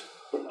this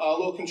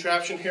little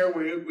contraption here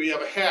where we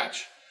have a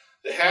hatch.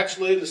 The hatch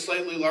lid is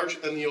slightly larger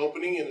than the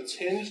opening and it's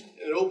hinged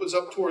and it opens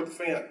up toward the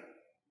fan.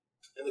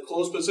 In the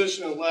closed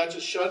position, the latch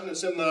is shut and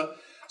it's in the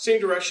same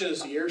direction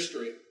as the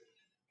airstream.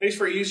 Makes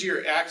for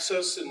easier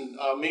access and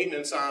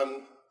maintenance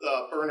on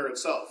the burner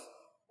itself.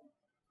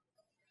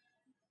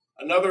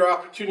 Another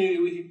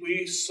opportunity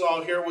we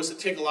saw here was to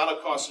take a lot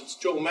of costs. As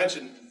Joe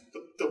mentioned,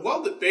 the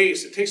welded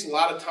base, it takes a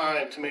lot of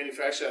time to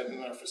manufacture that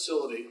in our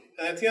facility.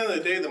 And at the end of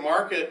the day, the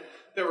market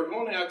that we're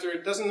going after,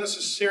 it doesn't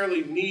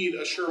necessarily need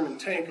a Sherman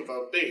tank of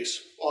a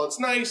base. While it's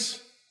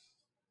nice,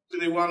 do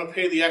they want to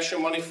pay the extra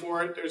money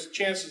for it? There's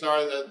chances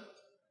are that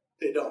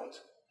they don't.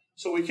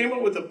 So we came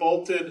up with a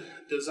bolted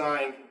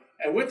design.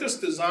 And with this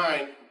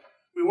design,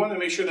 we wanted to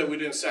make sure that we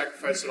didn't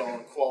sacrifice it all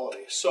in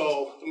quality.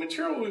 So the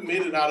material we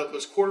made it out of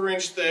was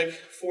 1/4-inch thick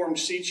formed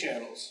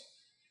C-channels.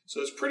 So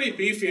it's pretty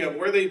beefy on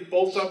where they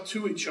bolt up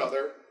to each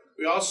other.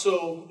 We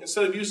also,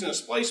 instead of using a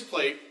splice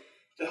plate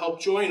to help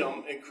join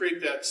them and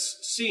create that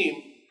seam,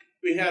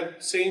 we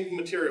had same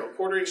material,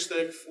 1/4-inch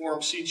thick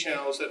formed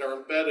C-channels that are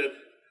embedded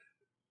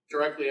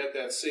directly at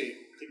that seam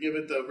to give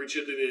it the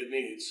rigidity it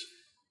needs.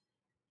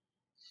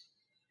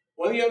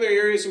 One of the other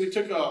areas that we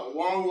took a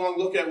long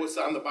look at was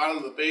on the bottom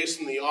of the base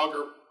and the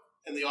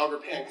auger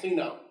pan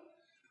cleanout.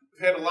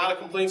 We've had a lot of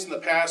complaints in the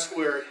past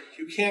where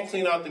you can't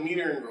clean out the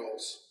metering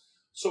rolls.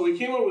 So we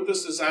came up with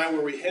this design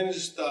where we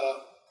hinged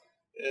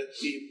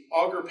the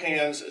auger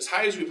pans as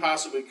high as we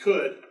possibly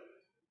could.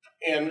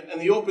 And in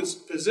the open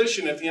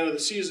position at the end of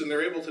the season,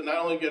 they're able to not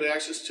only get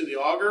access to the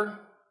auger,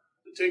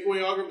 the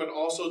takeaway auger, but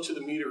also to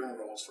the metering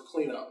rolls for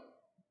cleanout.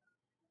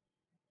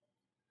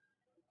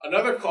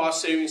 Another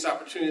cost savings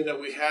opportunity that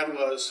we had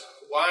was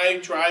why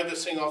drive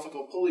this thing off of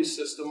a pulley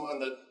system on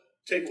the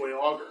takeaway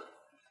auger?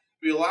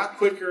 Be a lot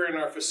quicker in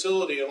our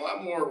facility, a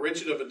lot more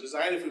rigid of a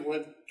design if we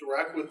went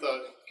direct with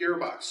a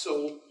gearbox.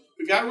 So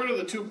we got rid of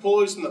the 2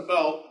 pulleys in the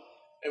belt,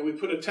 and we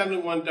put a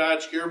 10-to-1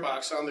 Dodge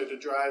gearbox on there to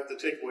drive the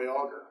takeaway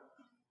auger.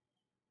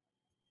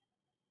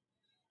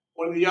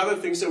 One of the other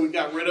things that we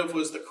got rid of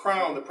was the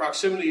crown, the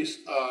proximity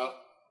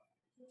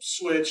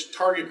switch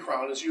target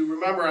crown. As you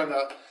remember, on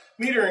the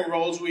metering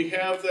rolls, we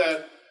have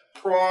that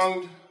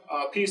pronged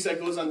piece that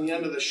goes on the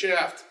end of the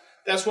shaft.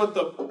 That's what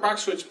the proc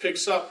switch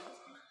picks up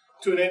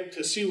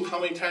to see how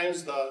many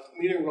times the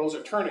metering rolls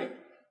are turning.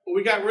 But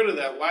we got rid of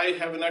that. Why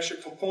have an extra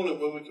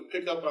component when we could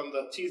pick up on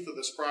the teeth of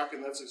the sprocket?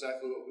 And that's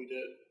exactly what we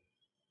did.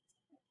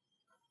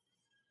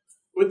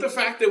 With the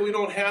fact that we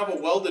don't have a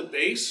welded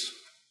base,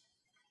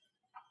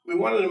 we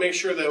wanted to make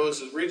sure that it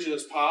was as rigid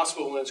as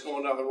possible when it's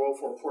going down the road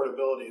for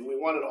portability. We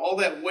wanted all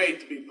that weight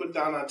to be put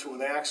down onto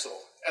an axle,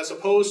 as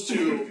opposed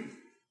to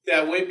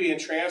that weight being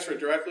transferred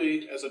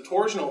directly as a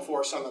torsional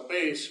force on the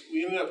base.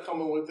 We ended up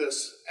coming with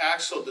this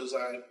axle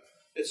design.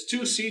 It's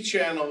 2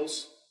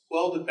 C-channels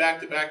welded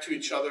back to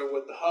each other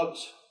with the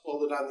hubs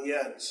welded on the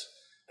ends.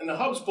 And the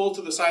hubs bolt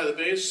to the side of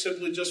the base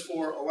simply just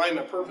for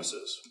alignment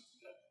purposes.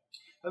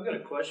 I've got a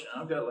question.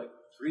 I've got like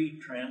 3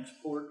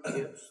 transport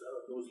kits.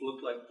 Those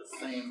look like the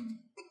same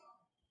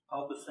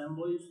hub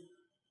assemblies.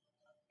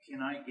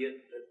 Can I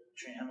get the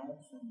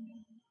channels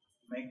and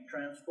make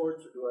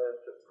transports, or do I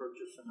have to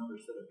purchase another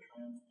set of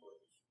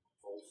transports,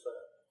 full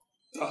set?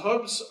 The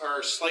hubs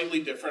are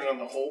slightly different on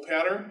the hole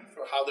pattern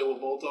for how they will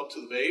bolt up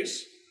to the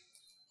base.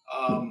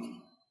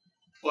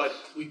 But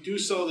we do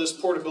sell this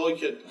portability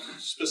kit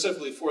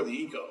specifically for the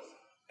Eco,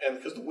 and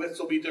because the widths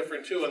will be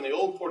different too. On the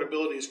old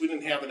portabilities, we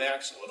didn't have an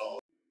axle at all.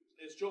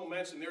 As Joel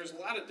mentioned, there's a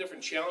lot of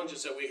different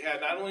challenges that we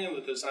had, not only in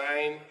the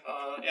design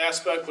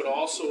aspect, but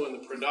also in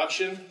the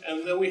production.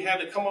 And then we had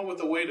to come up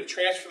with a way to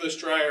transfer this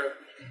dryer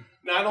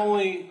not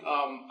only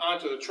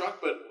onto the truck,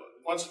 but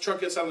once the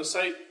truck gets on the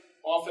site,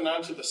 often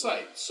onto the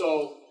site.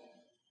 So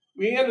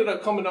we ended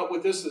up coming up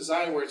with this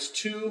design where it's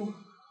 2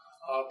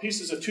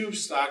 pieces of tube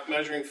stock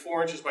measuring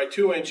 4 inches by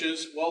 2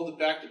 inches, welded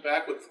back to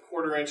back with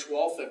 1/4 inch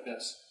wall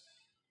thickness.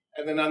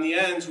 And then on the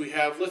ends, we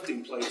have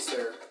lifting plates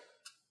there.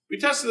 We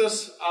tested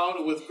this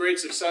out with great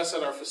success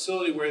at our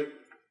facility, where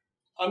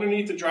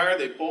underneath the dryer,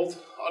 they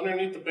bolt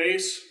underneath the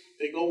base,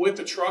 they go with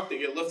the truck, they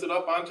get lifted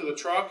up onto the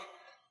truck.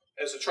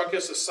 As the truck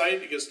gets to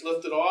site, it gets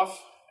lifted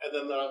off, and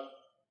then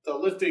the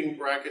lifting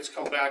brackets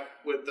come back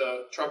with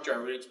the truck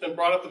driver. It's been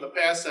brought up in the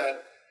past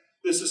that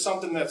this is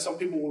something that some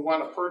people would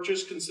want to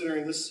purchase,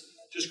 considering this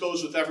just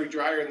goes with every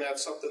dryer, and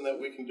that's something that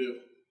we can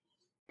do.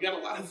 We got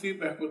a lot of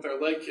feedback with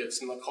our leg kits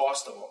and the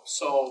cost of them.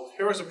 So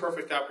here was a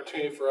perfect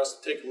opportunity for us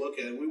to take a look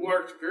at it. We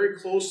worked very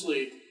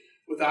closely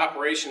with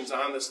operations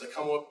on this to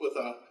come up with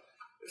a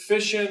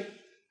efficient,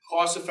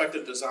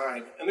 cost-effective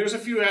design. And there's a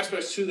few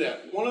aspects to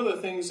that. One of the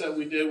things that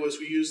we did was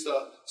we used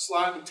the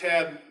slot and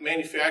tab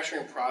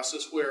manufacturing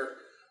process, where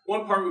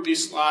one part would be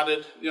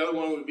slotted, the other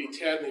one would be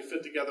tabbed, and they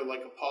fit together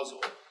like a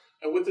puzzle.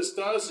 And what this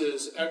does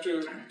is,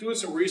 after doing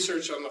some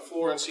research on the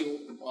floor and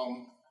seeing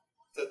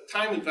the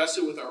time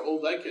invested with our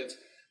old leg kits,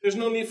 there's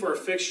no need for a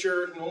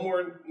fixture, no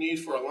more need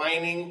for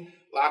aligning,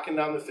 locking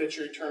down the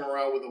fixture, turn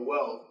around with a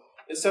weld.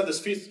 Instead, this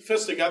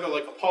fits together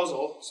like a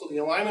puzzle, so the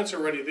alignments are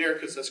already there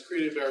because that's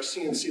created by our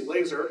CNC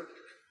laser,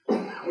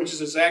 which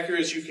is as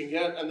accurate as you can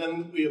get, and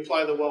then we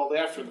apply the weld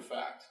after the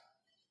fact.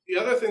 The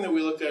other thing that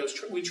we looked at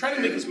is we try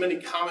to make as many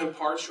common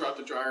parts throughout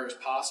the dryer as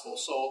possible.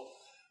 So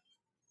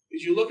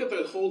as you look at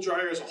the whole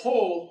dryer as a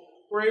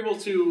whole, we're able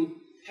to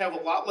have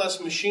a lot less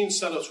machine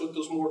setups with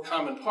those more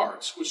common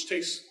parts, which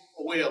takes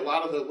away a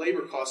lot of the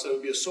labor costs that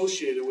would be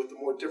associated with the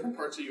more different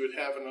parts that you would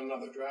have in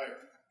another dryer.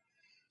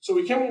 So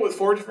we came up with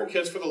 4 different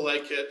kits for the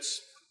leg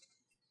kits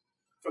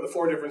for the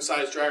 4 different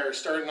size dryers,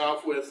 starting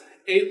off with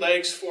 8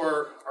 legs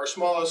for our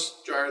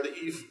smallest dryer, the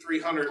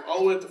E300, all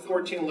the way up to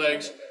 14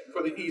 legs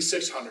for the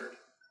E600.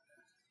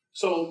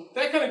 So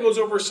that kind of goes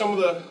over some of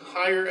the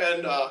higher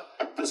end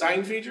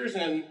design features,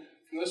 and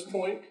from this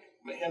point,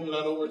 I'm going to hand it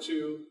on over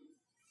to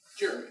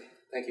Jeremy.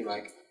 Thank you,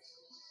 Mike.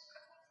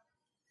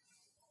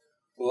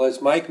 Well,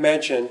 as Mike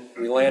mentioned,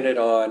 we landed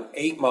on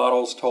 8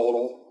 models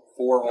total,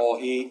 4 all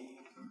heat,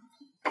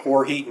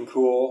 4 heat and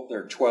cool.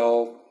 They're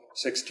 12,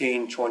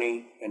 16,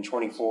 20, and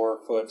 24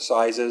 foot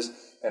sizes,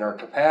 and our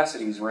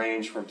capacities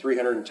range from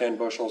 310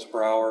 bushels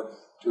per hour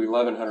to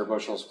 1,100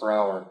 bushels per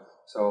hour.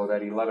 So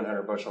that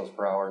 1,100 bushels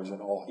per hour is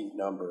an all heat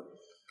number.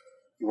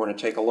 You want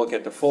to take a look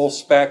at the full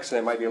specs, and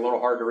it might be a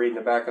little hard to read in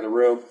the back of the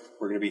room.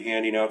 We're going to be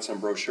handing out some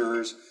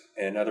brochures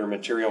and other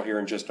material here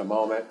in just a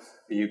moment.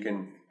 You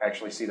can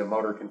actually see the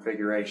motor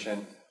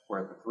configuration,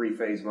 where the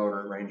 3-phase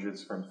motor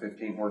ranges from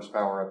 15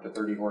 horsepower up to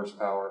 30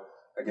 horsepower.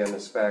 Again, the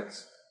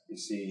specs, you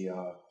see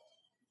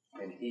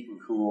in heat and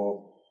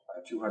cool,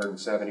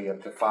 270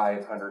 up to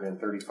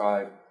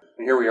 535.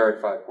 And here we are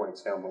at 5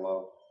 points down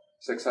below.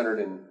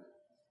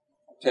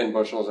 610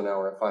 bushels an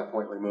hour at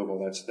 5-point removal.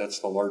 That's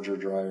the larger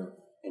dryer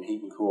in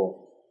heat and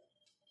cool.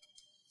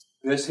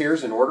 This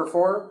here's an order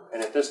form,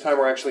 and at this time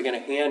we're actually going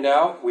to hand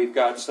out, we've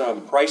got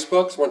some price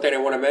books. One thing I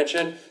want to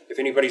mention, if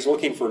anybody's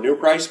looking for new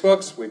price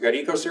books, we've got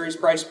EcoSeries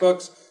price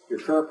books. Your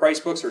current price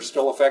books are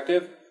still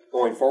effective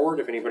going forward.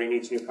 If anybody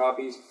needs new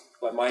copies,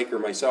 let Mike or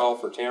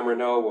myself or Tamara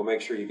know. We'll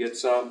make sure you get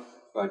some.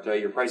 But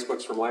your price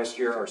books from last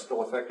year are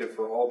still effective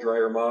for all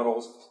dryer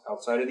models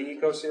outside of the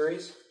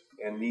EcoSeries.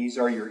 And these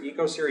are your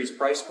EcoSeries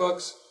price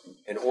books,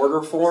 an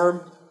order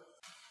form,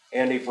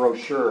 and a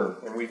brochure.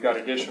 And we've got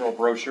additional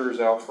brochures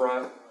out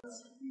front.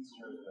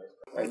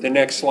 All right, the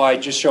next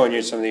slide, just showing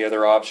you some of the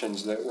other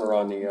options that were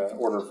on the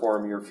order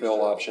form, your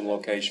fill option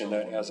location.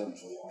 That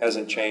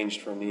hasn't changed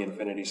from the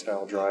Infinity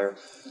style dryer.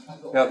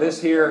 Now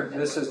this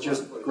is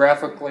just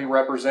graphically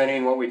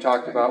representing what we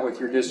talked about with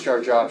your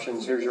discharge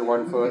options. Here's your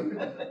 1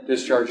 foot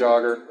discharge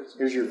auger.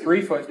 Here's your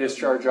 3 foot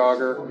discharge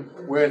auger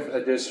with a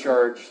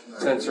discharge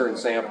sensor and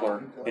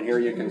sampler. And here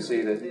you can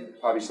see that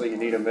obviously you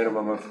need a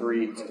minimum of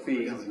 3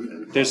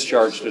 feet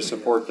discharge to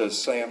support the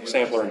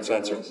sampler and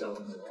sensor.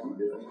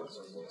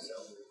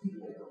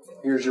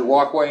 Here's your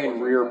walkway and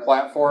rear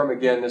platform.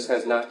 Again, this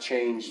has not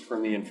changed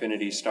from the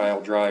Infinity style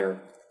dryer.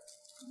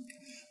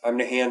 I'm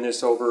going to hand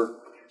this over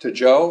to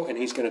Joe, and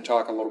he's going to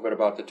talk a little bit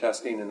about the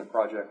testing and the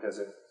project as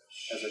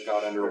it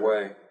got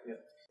underway.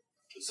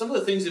 Some of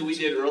the things that we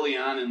did early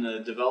on in the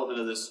development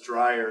of this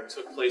dryer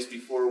took place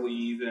before we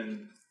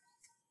even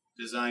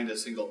designed a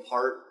single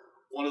part.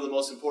 One of the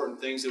most important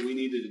things that we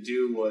needed to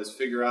do was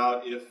figure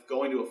out if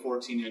going to a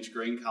 14-inch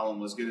grain column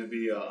was going to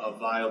be a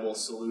viable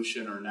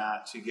solution or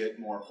not to get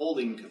more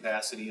holding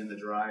capacity in the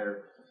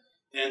dryer.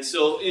 And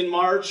so in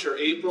March or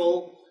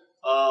April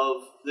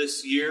of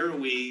this year,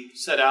 we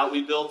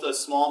built a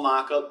small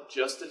mock-up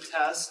just to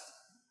test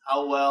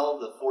how well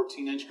the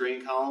 14-inch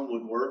grain column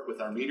would work with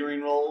our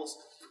metering rolls,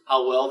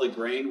 how well the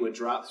grain would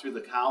drop through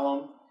the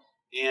column,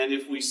 and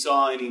if we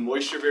saw any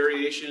moisture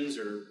variations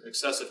or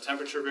excessive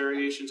temperature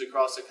variations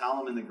across the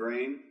column in the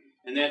grain.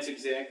 And that's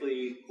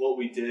exactly what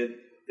we did.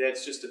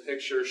 That's just a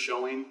picture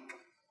showing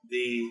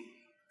the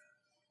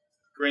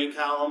grain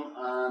column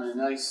on a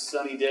nice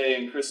sunny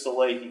day in Crystal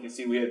Lake. You can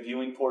see we had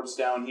viewing ports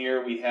down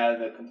here. We had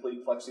a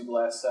complete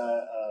plexiglass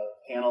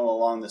panel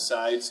along the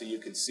side so you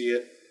could see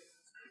it.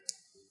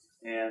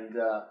 And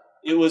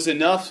it was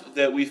enough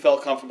that we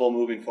felt comfortable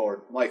moving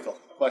forward. Michael,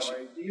 question?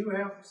 Right. Do you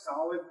have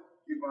solid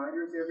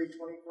dividers every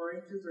 24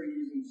 inches, or are you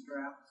using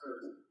straps?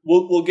 Or?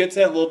 We'll get to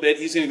that in a little bit.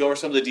 He's going to go over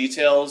some of the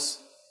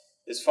details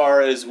as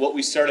far as what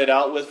we started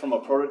out with from a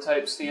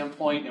prototype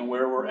standpoint and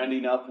where we're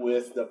ending up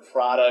with the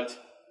product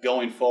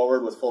going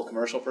forward with full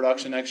commercial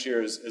production next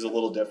year is a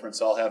little different,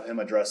 so I'll have him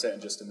address that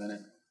in just a minute.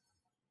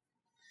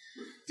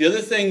 The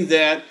other thing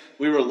that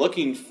we were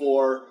looking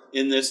for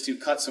in this to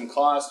cut some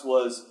cost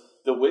was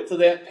the width of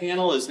that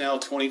panel is now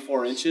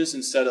 24 inches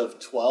instead of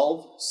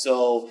 12,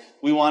 so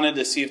we wanted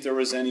to see if there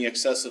was any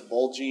excessive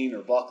bulging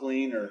or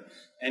buckling or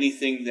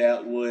anything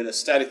that would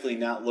aesthetically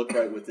not look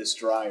right with this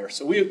dryer.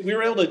 So we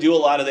were able to do a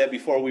lot of that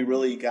before we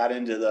really got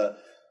into the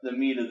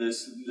meat of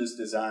this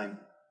design.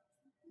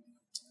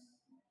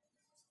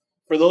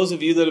 For those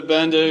of you that have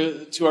been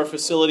to our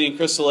facility in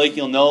Crystal Lake,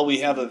 you'll know we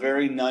have a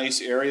very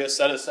nice area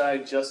set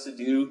aside just to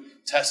do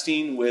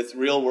testing with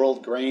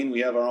real-world grain.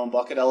 We have our own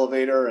bucket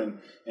elevator and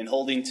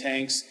holding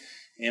tanks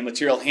and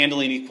material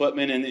handling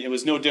equipment, and it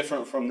was no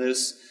different from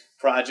this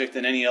project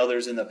than any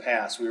others in the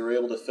past. We were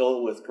able to fill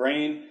it with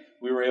grain.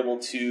 We were able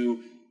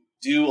to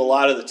do a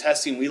lot of the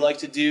testing we like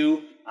to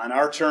do on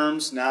our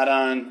terms, not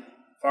on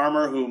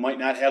farmer who might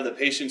not have the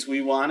patience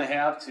we want to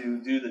have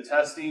to do the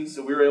testing.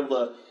 So we were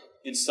able to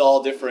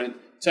install different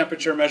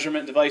temperature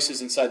measurement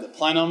devices inside the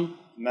plenum,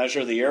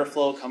 measure the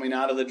airflow coming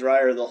out of the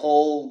dryer, the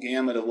whole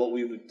gamut of what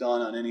we've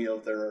done on any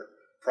of their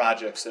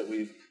projects that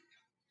we've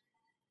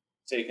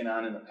taken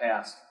on in the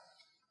past.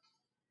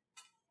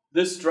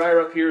 This dryer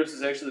up here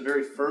is actually the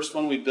very first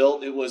one we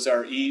built. It was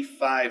our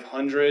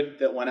E500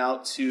 that went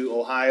out to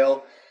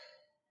Ohio.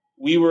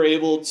 We were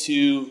able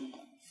to,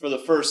 for the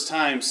first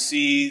time,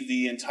 see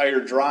the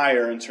entire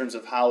dryer in terms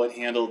of how it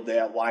handled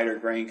that wider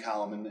grain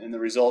column, and the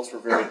results were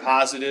very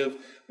positive.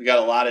 We got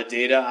a lot of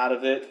data out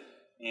of it,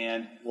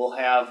 and we'll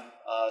have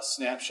a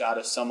snapshot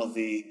of some of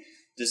the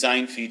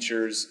design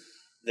features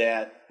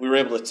that we were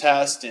able to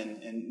test,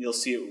 and you'll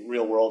see it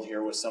real world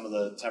here with some of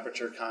the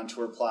temperature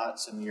contour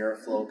plots and the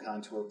airflow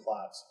contour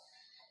plots.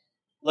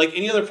 Like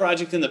any other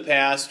project in the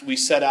past, we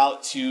set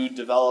out to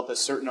develop a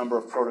certain number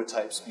of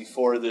prototypes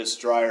before this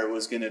dryer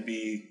was going to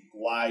be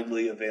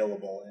widely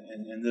available,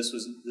 and this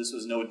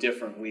was no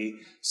different.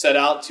 We set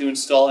out to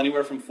install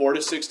anywhere from 4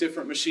 to 6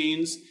 different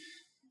machines.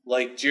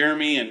 Like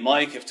Jeremy and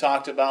Mike have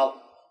talked about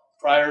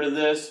prior to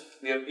this,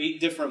 we have 8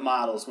 different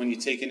models when you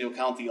take into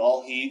account the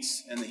all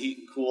heats and the heat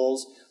and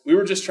cools. We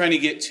were just trying to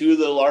get 2 of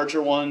the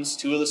larger ones,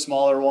 2 of the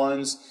smaller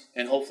ones,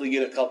 and hopefully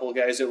get a couple of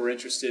guys that were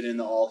interested in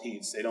the all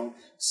heats. They don't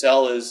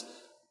sell as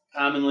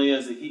commonly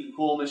as the heat and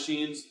cool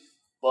machines,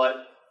 but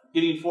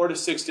getting 4 to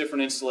 6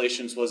 different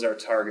installations was our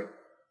target.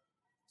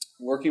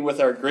 Working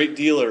with our great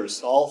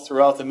dealers all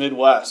throughout the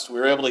Midwest, we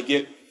were able to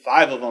get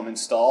 5 of them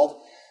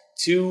installed.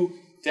 2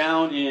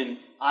 down in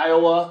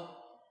Iowa,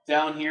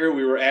 down here.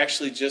 We were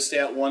actually just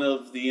at one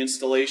of the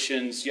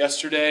installations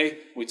yesterday.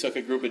 We took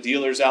a group of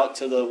dealers out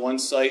to the one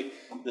site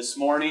this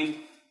morning.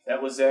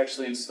 That was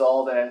actually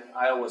installed at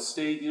Iowa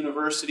State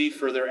University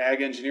for their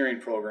ag engineering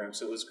program.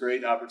 So it was a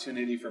great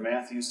opportunity for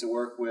Mathews to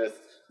work with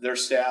their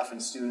staff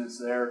and students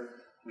there.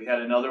 We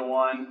had another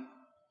one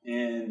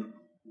in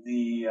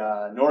the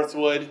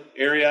Northwood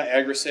area,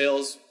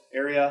 agri-sales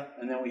area,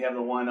 and then we have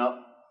the one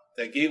up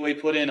that Gateway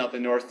put in up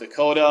in North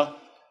Dakota.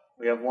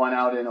 We have one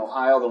out in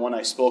Ohio, the one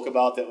I spoke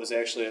about that was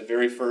actually a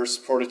very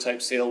first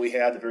prototype sale we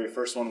had, the very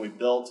first one we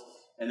built.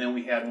 And then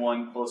we had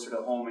one closer to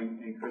home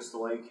in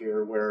Crystal Lake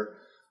here where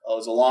I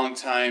was a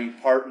longtime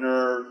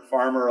partner,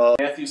 farmer of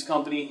Mathews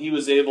Company. He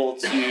was able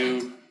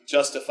to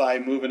justify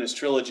moving his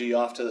Trilogy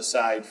off to the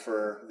side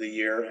for the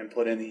year and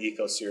put in the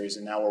Eco Series,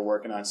 and now we're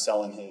working on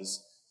selling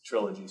his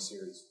Trilogy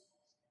Series.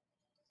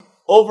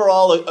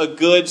 Overall, a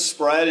good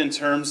spread in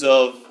terms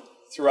of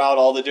throughout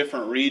all the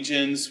different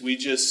regions. We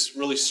just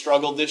really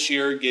struggled this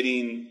year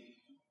getting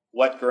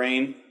wet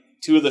grain.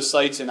 Two of the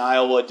sites in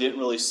Iowa didn't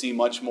really see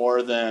much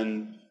more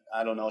than,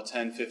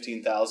 10,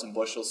 15,000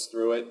 bushels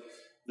through it.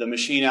 The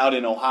machine out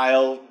in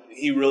Ohio,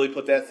 he really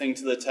put that thing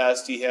to the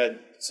test. He had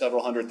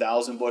several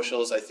 100,000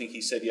 bushels. I think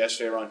he said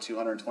yesterday around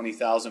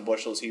 220,000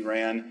 bushels he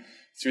ran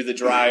through the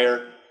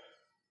dryer.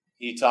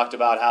 He talked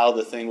about how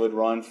the thing would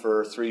run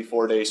for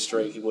 3-4 days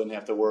straight. He wouldn't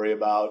have to worry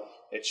about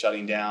it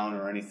shutting down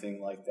or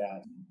anything like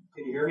that.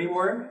 Can you hear me,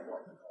 Warren?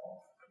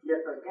 Yes,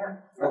 I can.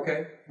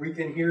 Okay, we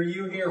can hear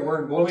you here.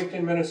 We're in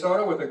Bloomington,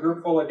 Minnesota with a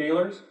group full of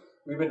dealers.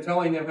 We've been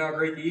telling them how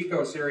great the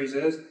Eco Series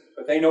is,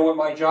 but they know what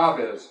my job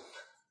is.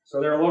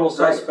 So they're a little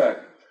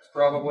suspect. It's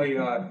probably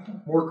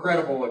more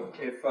credible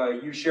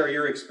if you share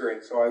your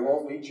experience. So I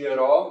won't lead you at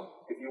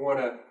all. If you want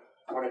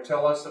to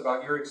tell us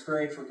about your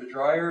experience with the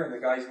dryer, and the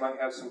guys might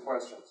have some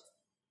questions.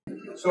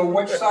 So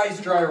which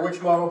size dryer,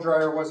 which model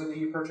dryer was it that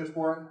you purchased,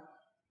 Warren?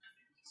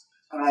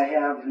 I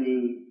have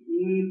the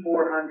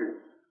E400.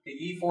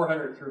 The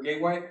E400 through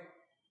Gateway?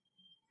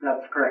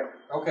 That's correct.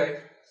 Okay.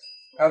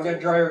 How'd that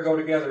dryer go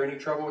together? Any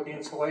trouble with the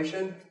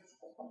installation?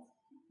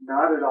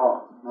 Not at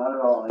all. Not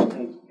at all. I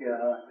think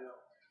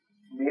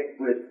Nick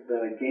with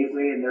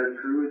Gateway and their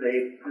crew,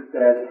 they put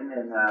that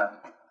in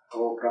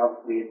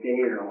probably a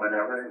day or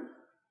whatever.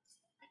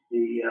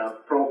 The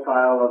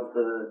profile of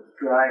the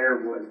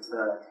dryer was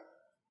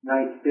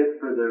nice fit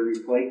for the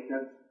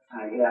replacement.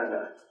 I had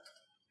a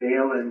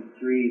Bale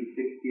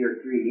 360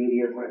 or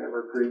 380 or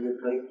whatever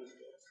previously.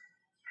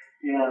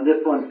 And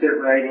this one fit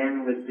right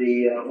in with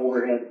the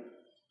overhead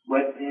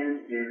wet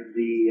pin and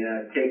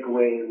the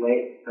takeaway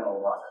lathe.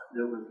 So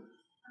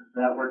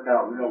that worked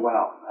out real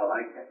well. I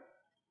like it.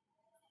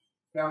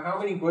 Now, how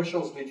many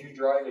bushels did you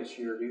dry this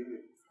year?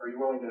 Are you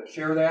willing to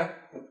share that?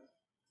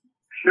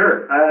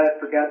 Sure. I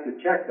forgot to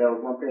check. That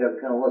was one thing I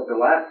was going to look. The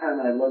last time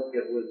I looked,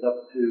 it was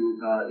up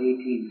to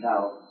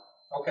 18,000.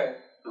 Okay.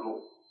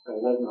 So it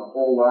wasn't a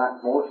whole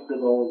lot. Most of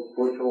those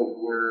bushels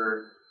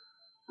were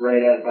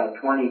right at about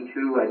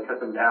 22. I took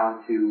them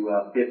down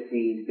to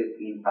 15,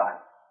 15.5.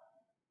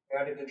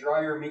 Now, did the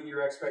dryer meet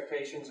your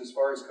expectations as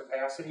far as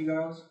capacity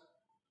goes?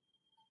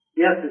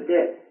 Yes, it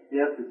did.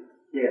 Yes, it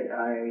did.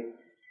 I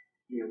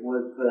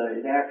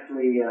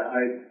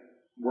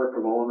work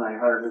alone. I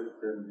harvest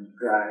and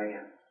dry,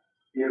 and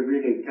it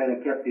really kind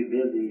of kept me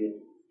busy. It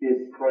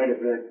did quite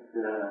a bit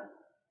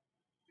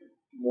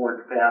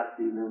more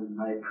capacity than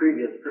my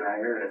previous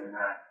dryer, and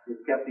it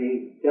kept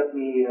me,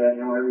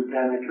 every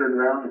time I turned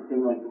around, it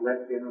seemed like the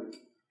wet bin was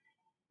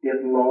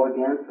getting low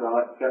again, so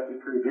it kept me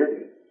pretty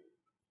busy.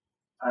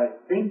 I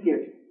think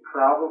it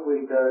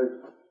probably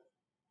does,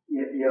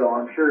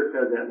 I'm sure it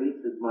does at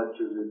least as much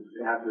as it's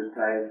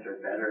advertised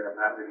or better. I'm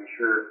not really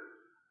sure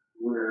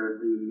where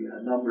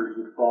the numbers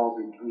would fall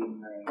between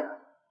the,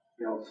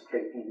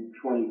 taking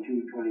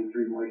 22,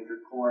 23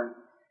 moisture corn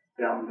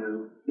down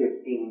to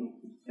 15.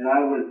 And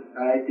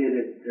I did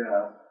it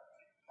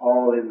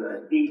all in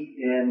the heat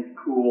and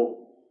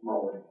cool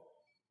mode.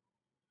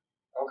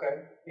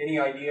 Okay. Any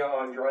idea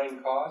on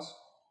drying costs?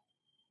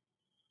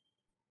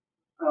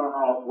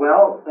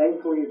 Well,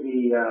 thankfully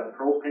the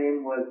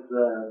propane was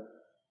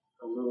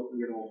a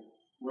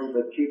little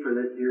bit cheaper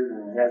this year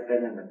than it had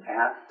been in the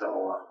past. So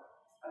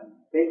I'm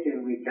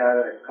thinking we got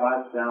our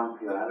cost down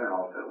to, I don't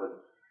know if it was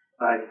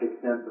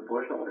 5-6 cents a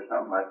bushel or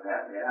something like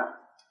that. Yeah.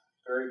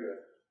 Very good.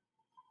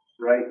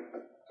 Right.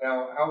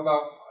 Now, how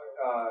about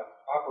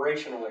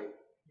operationally?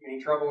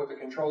 Any trouble with the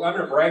controls? I'm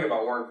going to brag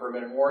about Warren for a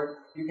minute. Warren,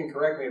 you can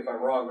correct me if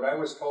I'm wrong, but I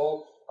was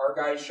told our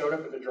guys showed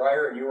up at the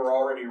dryer and you were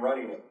already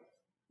running it.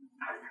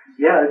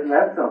 Yeah, isn't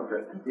that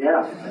something?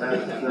 Yeah,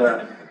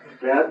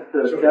 that's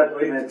a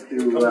testament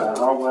to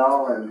how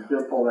well and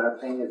simple that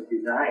thing is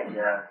designed.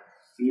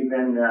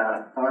 Even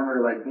a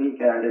farmer like me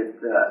got it.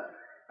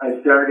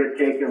 I started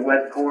taking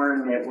wet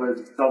corn.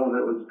 Some of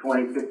it was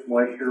 26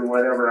 moisture or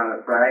whatever on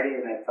a Friday,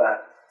 and I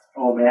thought,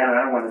 oh man,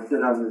 I don't want to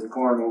sit on this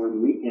corn over the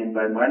weekend.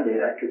 By Monday,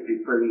 that could be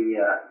pretty,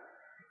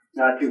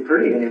 not too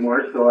pretty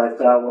anymore. So I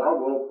thought, well,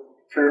 we'll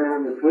turn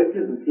on the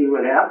switches and see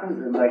what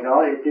happens. And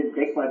it didn't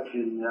take much,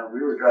 and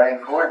we were drying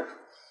corn.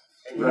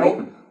 And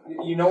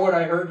You know what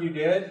I heard you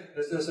did?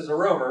 This is a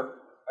rumor.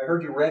 I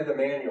heard you read the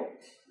manual.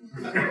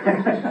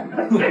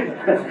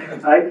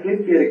 I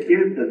did get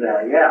accused of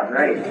that, yeah,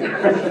 right.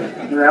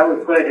 That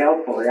was quite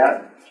helpful,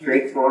 yeah.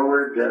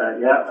 Straightforward,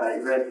 yeah, I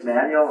read the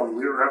manual and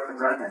we were up and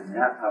running,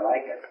 yeah, I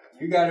like it.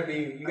 You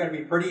gotta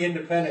be pretty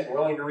independent and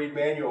willing to read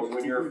manuals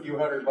when you're a few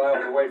hundred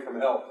miles away from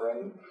help,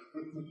 right?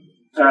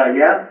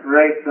 Yeah,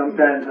 right,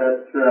 sometimes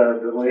that's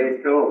the way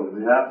it goes,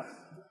 yeah.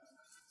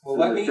 Well,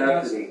 let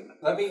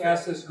me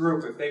ask this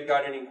group if they've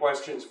got any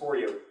questions for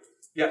you.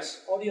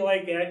 Yes? How do you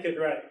like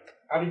AccuDry?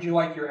 How did you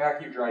like your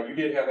AccuDry? You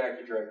did have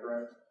AccuDry,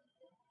 correct?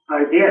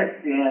 I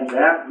did, and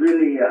that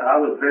really, I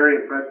was very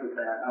impressed with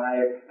that.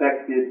 I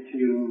expected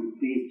to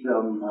see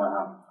some,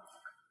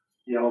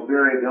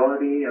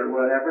 variability or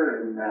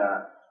whatever, and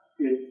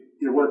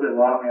it wasn't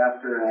long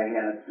after I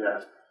had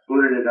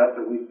booted it up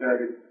that we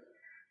started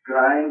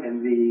drying,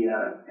 and the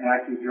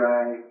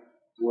AccuDry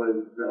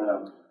was,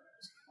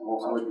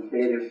 how would you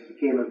say it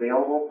became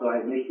available, so I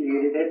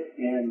initiated it,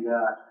 and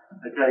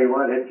I tell you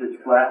what, it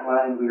just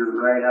flatlined. We were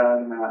right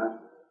on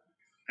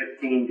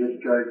 15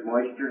 discharge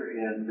moisture,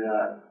 and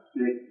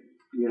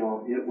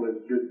it was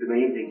just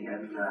amazing.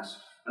 And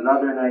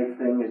another nice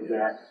thing is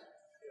that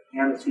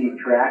MC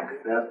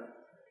track.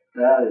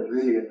 That is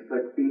really a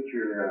slick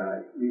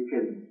feature. It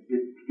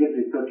gives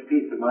you such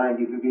peace of mind.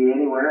 You can be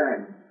anywhere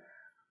and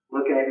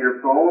look at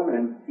your phone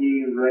and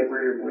see right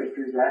where your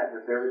moisture's at,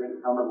 if everything's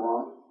coming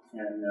along.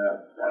 And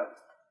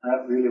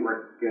that really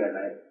works good.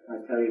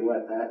 I tell you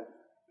what, that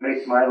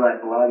makes my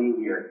life a lot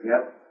easier.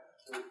 Yep.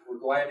 We're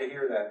glad to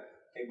hear that.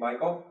 Hey,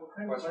 Michael? What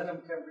kind of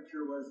bottom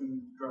temperature was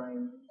he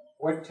drying?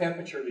 What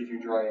temperature did you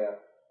dry at?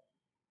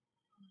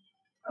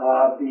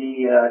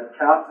 The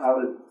top, I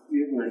was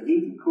using the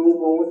heat and cool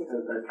mode.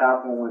 The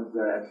top one was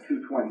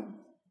 220.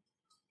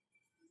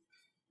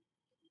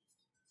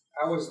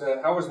 How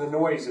was the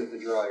noise at the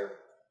dryer?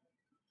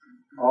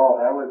 Oh,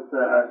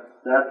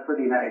 that's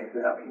pretty nice.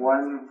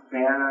 One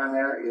fan on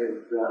there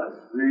is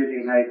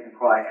really nice and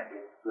quiet.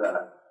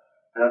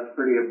 That's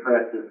pretty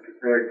impressive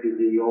compared to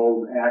the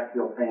old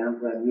axial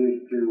fans I'm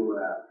used to.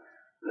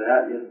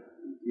 That is,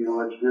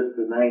 it's just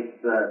a nice,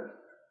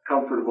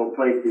 comfortable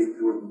place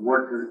to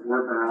work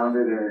around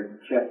it or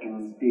check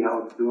and see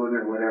how it's doing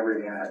or whatever.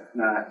 Yeah,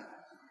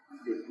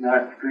 it's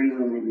not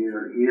screaming in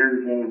your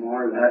ears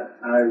anymore.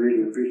 I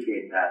really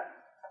appreciate that.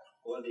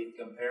 Would you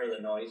compare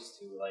the noise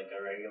to like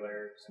a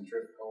regular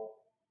centrifugal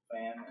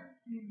fan?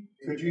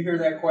 Could you hear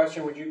that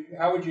question?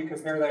 How would you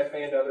compare that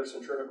fan to other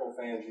centrifugal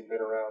fans you've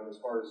been around as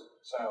far as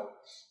sound?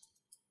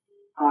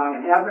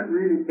 I haven't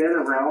really been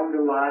around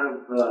a lot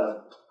of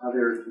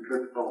other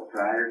centrifugal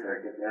dryers. I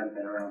guess I haven't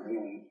been around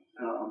any.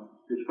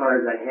 As far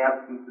as I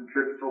have some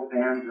centrifugal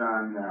fans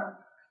on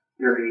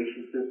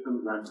aeration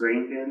systems on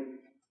grain bins,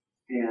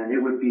 and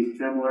it would be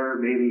similar,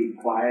 maybe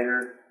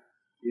quieter.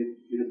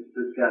 It's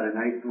just got a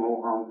nice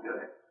low hum to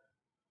it.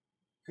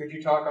 Could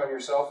you talk on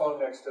your cell phone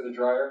next to the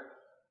dryer?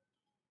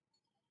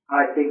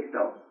 I think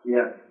so,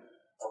 yes.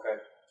 Okay.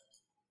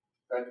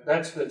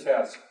 That's the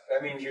test.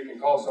 That means you can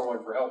call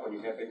someone for help when you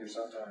can't figure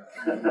something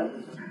out.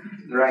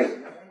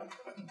 Right.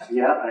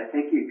 Yeah, I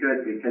think you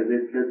could, because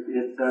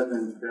it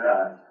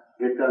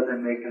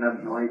doesn't make enough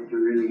noise to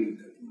really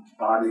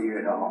bother you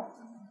at all.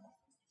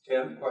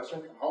 Tim,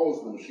 question? How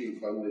is the machine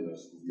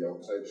cleanliness? The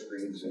outside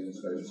screens and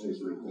inside stay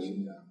pretty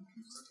clean?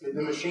 Did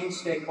the machine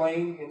stay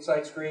clean?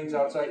 Inside screens,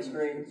 outside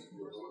screens?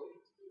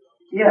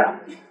 Yeah,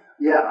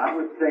 I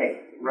would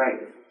say, right.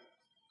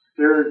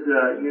 There's,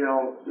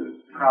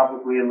 there's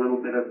probably a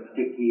little bit of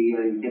sticky,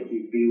 you get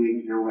these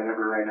B-wings or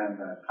whatever right on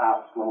the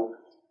top slope.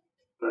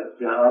 But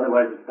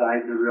otherwise the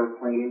sides are real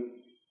clean.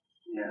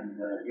 And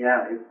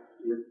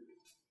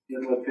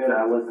it looked good.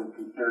 I wasn't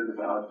concerned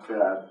about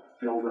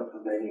buildup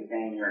of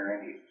anything or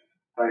any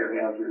fire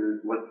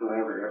hazards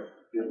whatsoever.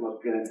 It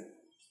looked good.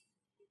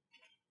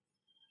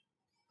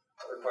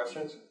 Other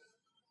questions?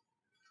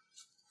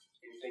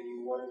 Anything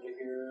you wanted to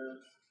hear?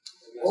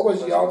 What was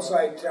the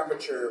outside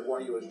temperature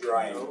when he was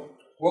drying?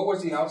 What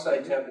was the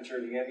outside temperature,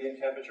 the ambient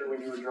temperature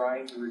when you were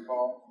drying, do you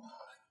recall?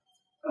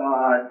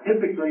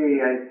 Typically,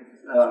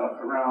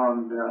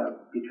 around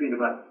between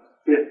about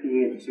 50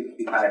 and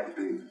 65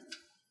 degrees.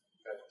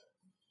 Okay.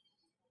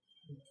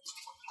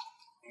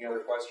 Any other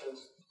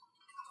questions?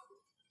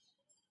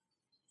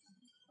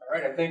 All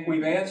right, I think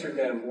we've answered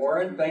them.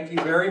 Warren, thank you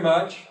very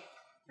much.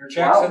 Your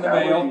check's in the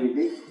mail.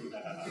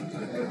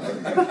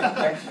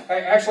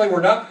 Actually,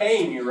 we're not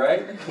paying you,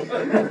 right?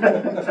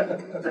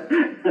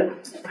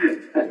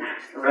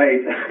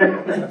 Right.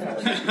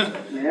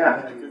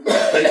 Yeah.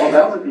 Well,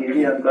 that was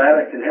easy. I'm glad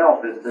I could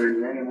help. If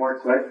there's any more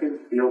questions,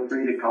 feel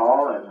free to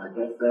call. And I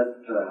guess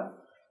that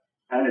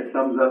kind of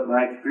sums up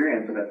my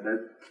experience with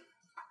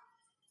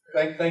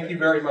it. Thank you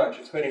very much.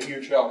 It's been a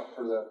huge help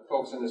for the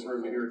folks in this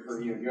room to hear it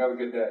from you. You have a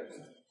good day.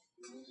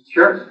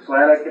 Sure.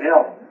 Glad I could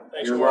help.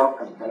 Thanks, You're Warren.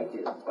 welcome. Thank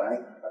you. Bye.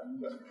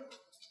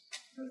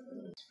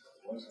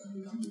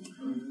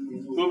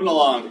 Moving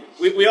along,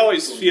 we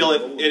always feel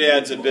it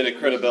adds a bit of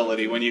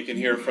credibility when you can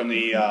hear from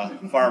the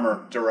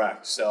farmer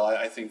direct. So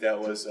I think that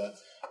was a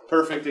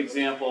perfect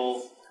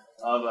example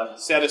of a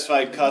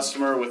satisfied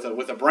customer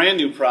with a brand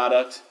new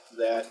product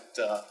that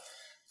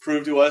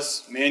proved to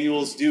us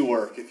manuals do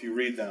work if you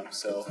read them.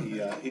 So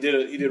he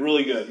did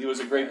really good. He was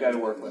a great guy to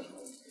work with.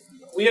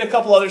 We had a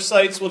couple other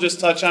sites we'll just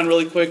touch on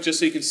really quick just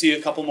so you can see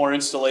a couple more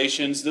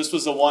installations. This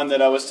was the one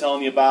that I was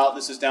telling you about.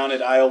 This is down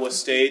at Iowa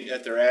State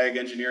at their ag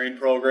engineering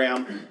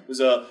program. It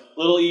was a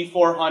little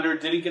E400,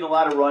 didn't get a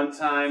lot of run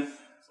time,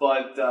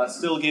 but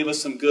still gave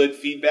us some good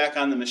feedback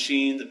on the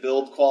machine, the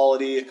build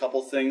quality, a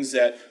couple things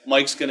that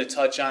Mike's going to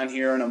touch on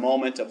here in a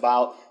moment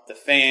about the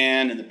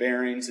fan and the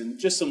bearings and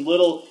just some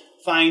little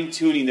fine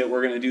tuning that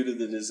we're going to do to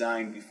the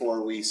design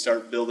before we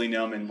start building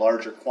them in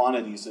larger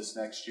quantities this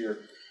next year.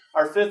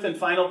 Our fifth and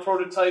final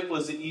prototype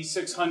was the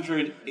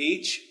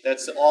E600H.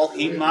 That's the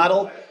all-heat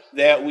model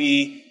that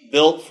we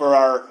built for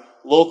our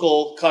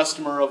local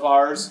customer of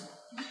ours,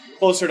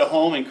 closer to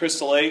home in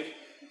Crystal Lake.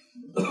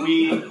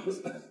 We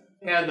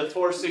had the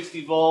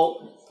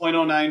 460-volt,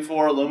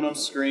 0.094 aluminum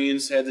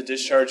screens, had the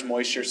discharge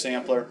moisture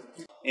sampler.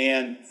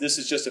 And this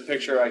is just a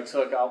picture I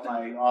took out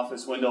my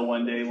office window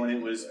one day when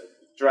it was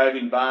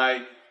driving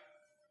by.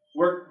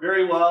 Worked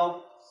very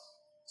well.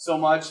 So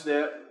much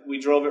that we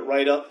drove it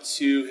right up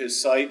to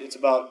his site. It's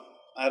about,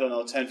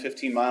 10,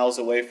 15 miles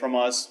away from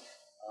us.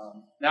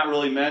 Not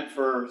really meant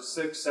for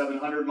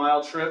 600-700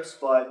 mile trips,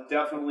 but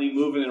definitely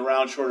moving it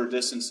around shorter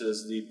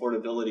distances. The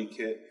portability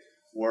kit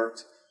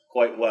worked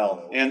quite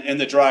well. And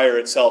the dryer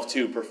itself,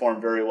 too,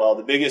 performed very well.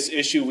 The biggest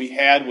issue we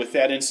had with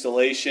that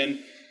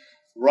installation,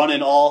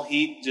 running all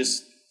heat,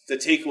 just the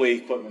takeaway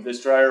equipment.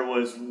 This dryer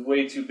was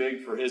way too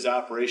big for his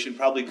operation.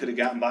 Probably could have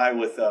gotten by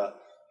with a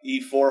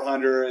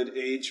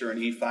E400H or an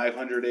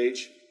E500H.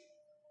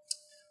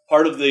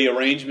 Part of the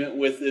arrangement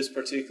with this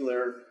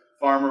particular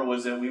farmer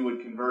was that we would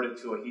convert it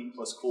to a heat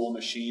plus cool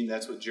machine.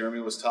 That's what Jeremy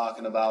was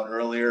talking about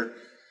earlier.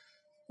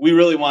 We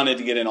really wanted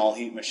to get an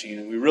all-heat machine,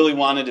 and we really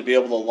wanted to be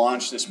able to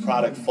launch this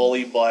product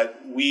fully,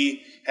 but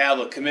we have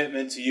a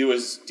commitment to you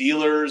as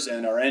dealers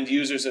and our end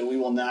users that we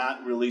will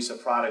not release a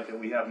product that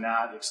we have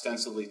not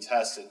extensively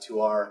tested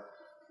to our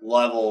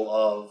level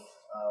of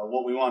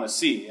what we want to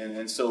see.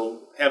 And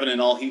so having an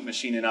all-heat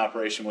machine in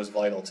operation was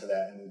vital to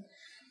that. And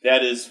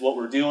that is what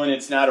we're doing.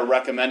 It's not a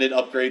recommended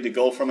upgrade to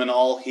go from an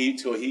all-heat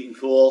to a heat and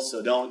cool,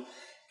 so don't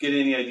get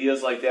any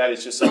ideas like that.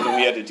 It's just something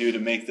we had to do to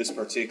make this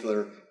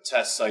particular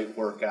test site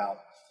work out.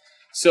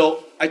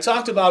 So I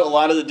talked about a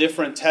lot of the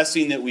different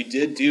testing that we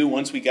did do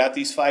once we got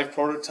these 5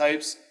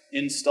 prototypes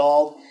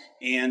installed.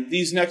 And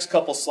these next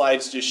couple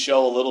slides just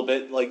show a little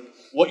bit, like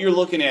what you're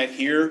looking at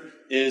here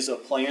is a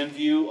plan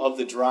view of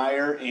the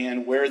dryer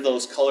and where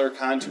those color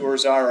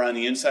contours are on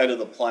the inside of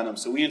the plenum.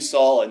 So we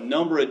install a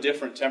number of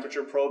different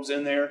temperature probes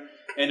in there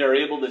and are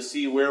able to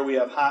see where we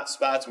have hot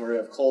spots and where we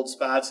have cold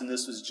spots. And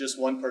this was just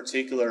one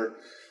particular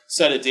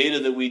set of data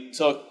that we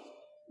took.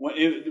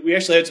 We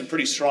actually had some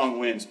pretty strong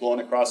winds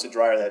blowing across the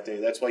dryer that day.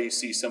 That's why you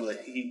see some of the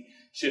heat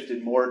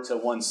shifted more to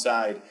one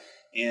side.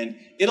 And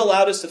it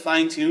allowed us to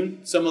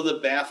fine-tune some of the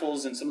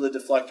baffles and some of the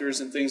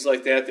deflectors and things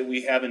like that that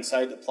we have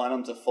inside the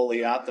plenum to fully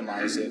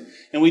optimize it.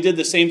 And we did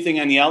the same thing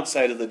on the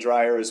outside of the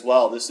dryer as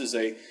well. This is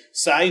a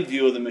side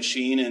view of the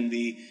machine, and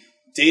the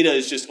data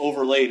is just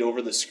overlaid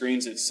over the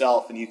screens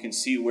itself, and you can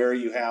see where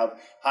you have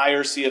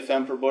higher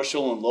CFM per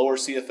bushel and lower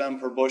CFM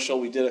per bushel.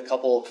 We did a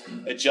couple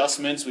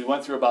adjustments. We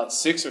went through about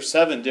 6 or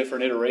 7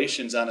 different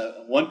iterations on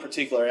one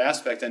particular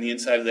aspect on the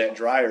inside of that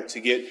dryer to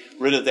get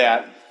rid of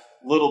that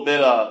little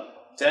bit of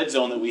dead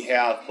zone that we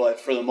have, but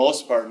for the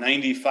most part,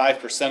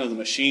 95% of the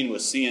machine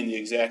was seeing the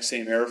exact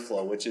same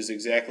airflow, which is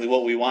exactly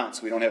what we want.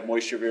 So we don't have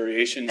moisture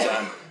variations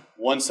on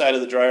one side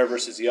of the dryer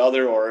versus the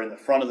other, or in the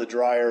front of the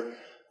dryer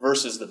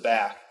versus the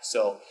back.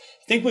 So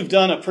I think we've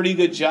done a pretty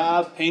good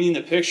job painting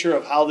the picture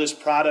of how this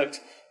product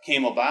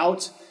came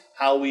about,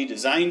 how we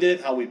designed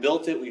it, how we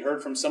built it. We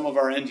heard from some of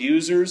our end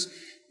users.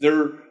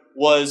 There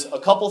was a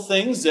couple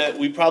things that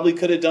we probably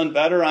could have done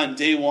better on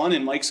day one,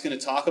 and Mike's going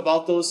to talk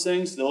about those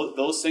things.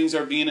 Those things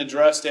are being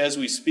addressed as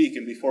we speak,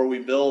 and before we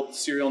build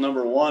serial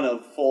number 1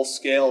 of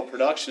full-scale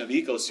production of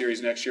Eco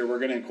Series next year, we're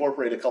going to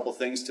incorporate a couple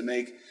things to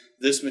make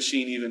this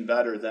machine even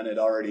better than it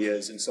already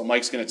is. And so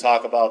Mike's going to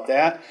talk about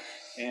that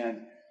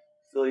and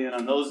fill you in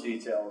on those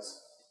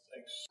details.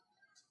 Thanks.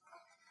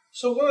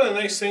 So one of the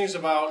nice things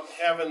about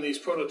having these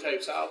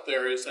prototypes out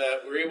there is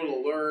that we're able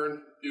to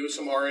learn, do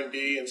some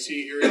R&D, and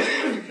see areas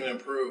where we can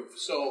improve.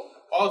 So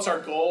while it's our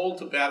goal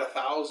to bat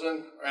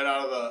 1,000 right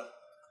out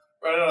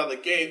of the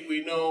gate,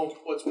 we know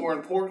what's more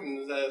important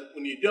is that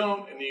when you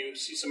don't and you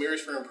see some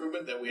areas for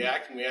improvement, that we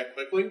act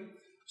quickly.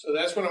 So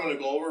that's what I'm going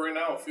to go over right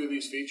now, a few of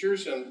these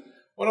features, and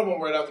one of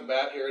them right off the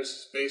bat here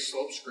is base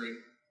slope screen.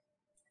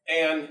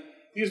 And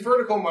these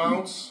vertical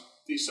mounts,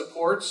 these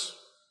supports,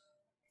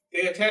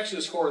 they attach to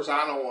this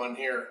horizontal one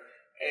here,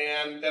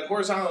 and that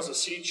horizontal is a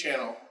seed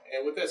channel.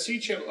 And with that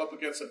seed channel up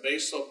against the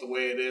base slope the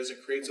way it is,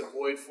 it creates a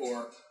void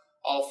for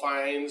all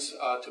fines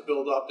to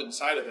build up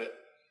inside of it.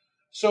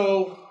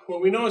 So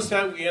when we noticed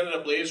that, we ended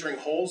up lasering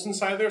holes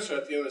inside there, so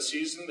at the end of the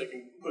season they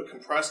can put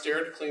compressed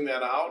air to clean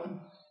that out.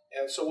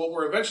 And so what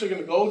we're eventually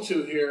going to go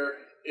to here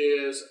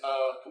is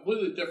a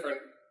completely different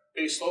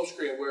base slope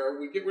screen where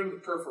we get rid of the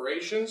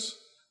perforations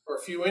for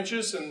a few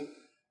inches and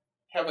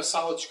have a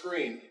solid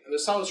screen. And the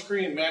solid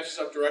screen matches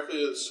up directly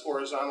to this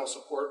horizontal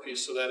support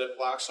piece so that it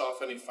blocks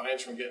off any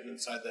fines from getting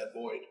inside that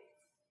void.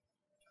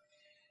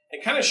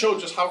 It kind of showed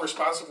just how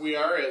responsive we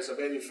are as a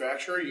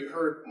manufacturer. You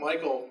heard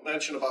Michael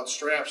mention about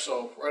straps,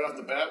 so right off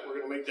the bat, we're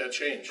going to make that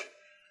change.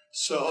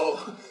 So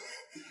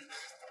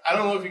I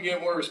don't know if you get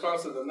more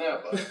responsive than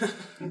that,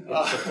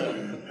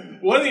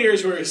 but one of the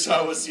areas where we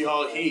saw was the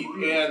all heat.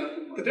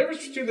 And the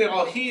difference between the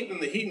all heat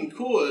and the heat and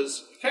cool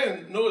is you kind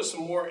of notice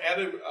some more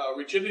added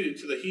rigidity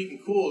to the heat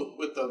and cool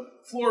with the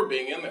floor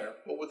being in there.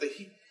 But with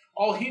the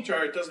all heat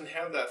dryer, it doesn't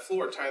have that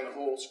floor tying the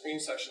whole screen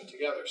section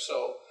together.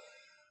 So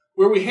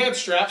where we had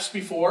straps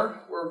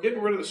before, we're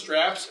getting rid of the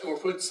straps and we're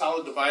putting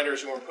solid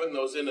dividers and we're putting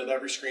those in at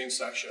every screen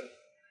section.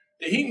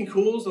 The heat and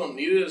cools don't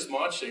need it as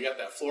much. They got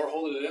that floor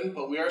holding it in,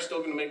 but we are still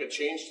going to make a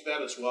change to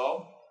that as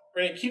well.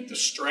 We're going to keep the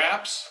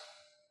straps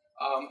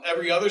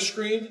every other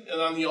screen,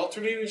 and on the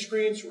alternating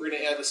screens, we're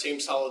going to add the same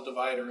solid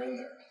divider in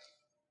there.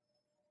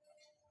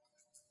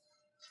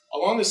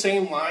 Along the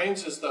same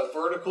lines as the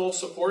vertical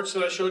supports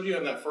that I showed you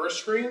on that first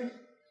screen,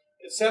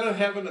 instead of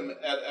having them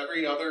at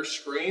every other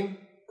screen,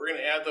 we're going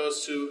to add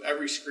those to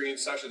every screen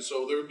section.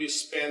 So there would be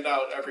spanned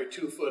out every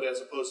 2 foot as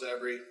opposed to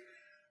every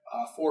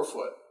 4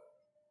 foot.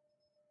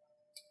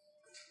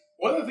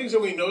 One of the things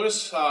that we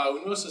noticed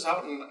this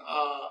out in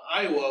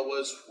Iowa,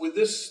 was with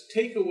this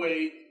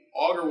takeaway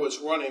auger was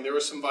running, there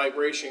was some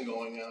vibration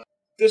going on.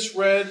 This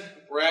red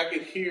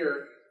bracket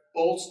here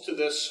bolts to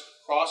this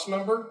cross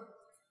member.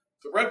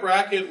 The red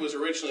bracket was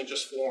originally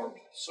just formed.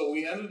 So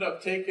we ended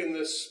up taking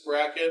this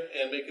bracket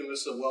and making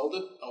this a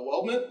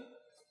weldment.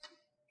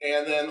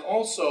 And then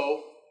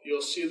also,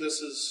 you'll see this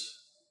is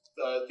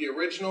the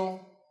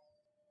original.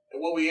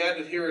 And what we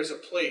added here is a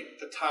plate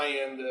to tie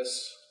in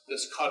this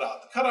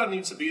cutout. The cutout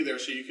needs to be there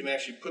so you can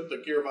actually put the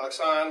gearbox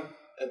on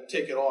and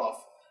take it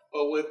off.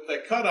 But with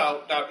that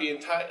cutout not being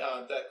tied,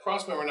 that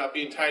cross member not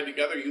being tied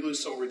together, you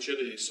lose some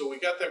rigidity. So we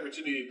got that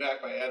rigidity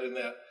back by adding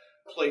that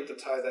plate to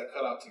tie that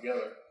cutout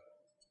together.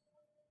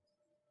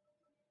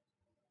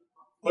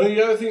 One of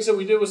the other things that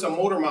we did was a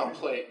motor mount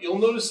plate. You'll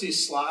notice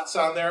these slots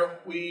on there.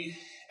 We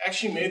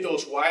actually made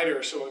those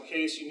wider, so in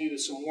case you needed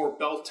some more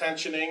belt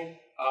tensioning,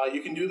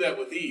 you can do that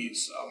with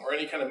ease, or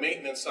any kind of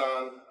maintenance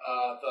on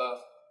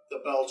the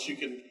belts. You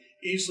can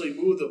easily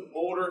move the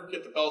motor,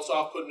 get the belts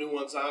off, put new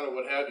ones on, or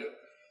what have you.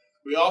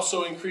 We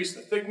also increased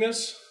the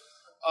thickness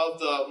of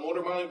the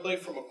motor mounting plate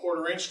from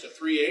 1/4 inch to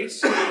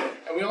 3/8,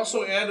 and we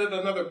also added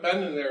another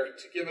bend in there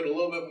to give it a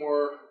little bit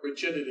more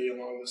rigidity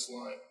along this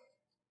line.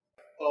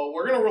 Well,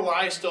 we're going to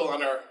rely still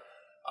on our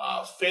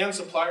fan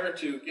supplier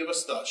to give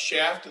us the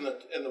shaft and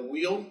the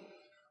wheel,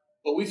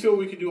 but we feel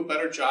we could do a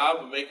better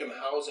job of making the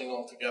housing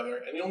all together.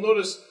 And you'll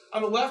notice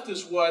on the left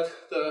is what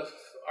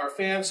our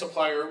fan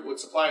supplier would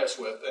supply us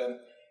with,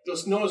 and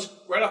you'll notice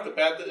right off the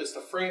bat that it's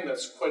the frame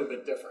that's quite a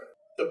bit different.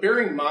 The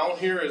bearing mount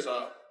here is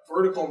a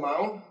vertical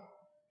mount.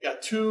 You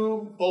got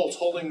 2 bolts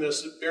holding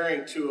this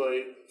bearing to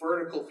a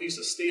vertical piece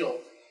of steel.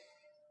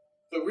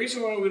 The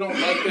reason why we don't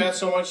like that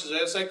so much is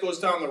as that goes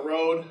down the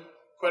road,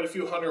 quite a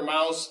few 100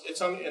 miles,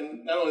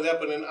 and not only that,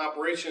 but in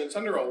operation, it's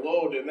under a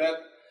load, and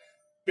that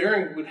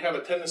bearing would have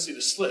a tendency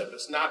to slip.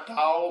 It's not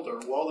doweled or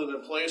welded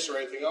in place or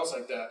anything else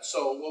like that.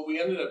 So what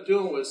we ended up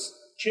doing was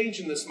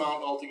changing this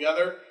mount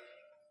altogether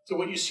to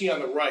what you see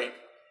on the right.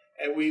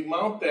 And we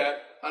mount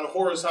that on a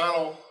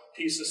horizontal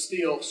piece of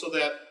steel so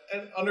that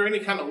under any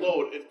kind of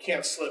load, it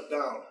can't slip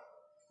down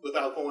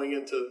without going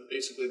into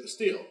basically the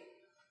steel.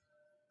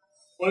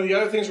 One of the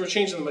other things, we're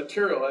changing the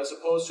material. As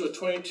opposed to a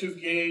 22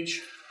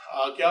 gauge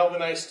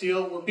galvanized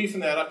steel, we're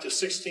beefing that up to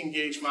 16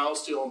 gauge mild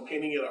steel and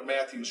painting it a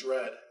Mathews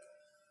red.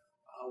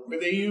 Where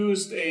they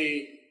used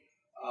a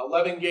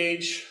 11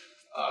 gauge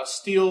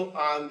steel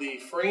on the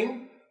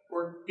frame,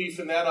 we're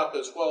beefing that up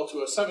as well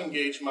to a 7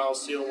 gauge mild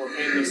steel. We're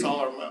painting this all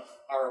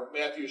our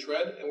Mathews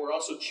red, and we're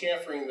also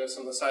chamfering this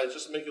on the sides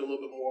just to make it a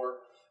little bit more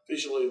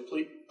visually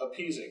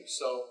appeasing.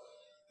 So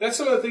that's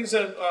some of the things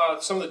that,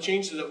 some of the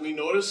changes that we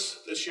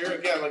noticed this year.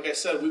 Again, like I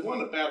said, we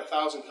want to bat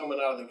 1,000 coming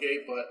out of the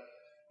gate, but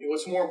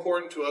what's more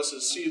important to us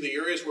is see the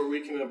areas where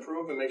we can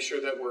improve and make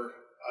sure that we're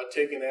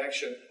taking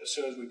action as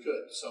soon as we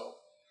could. So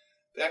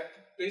that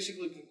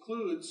basically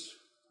concludes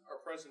our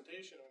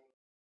presentation.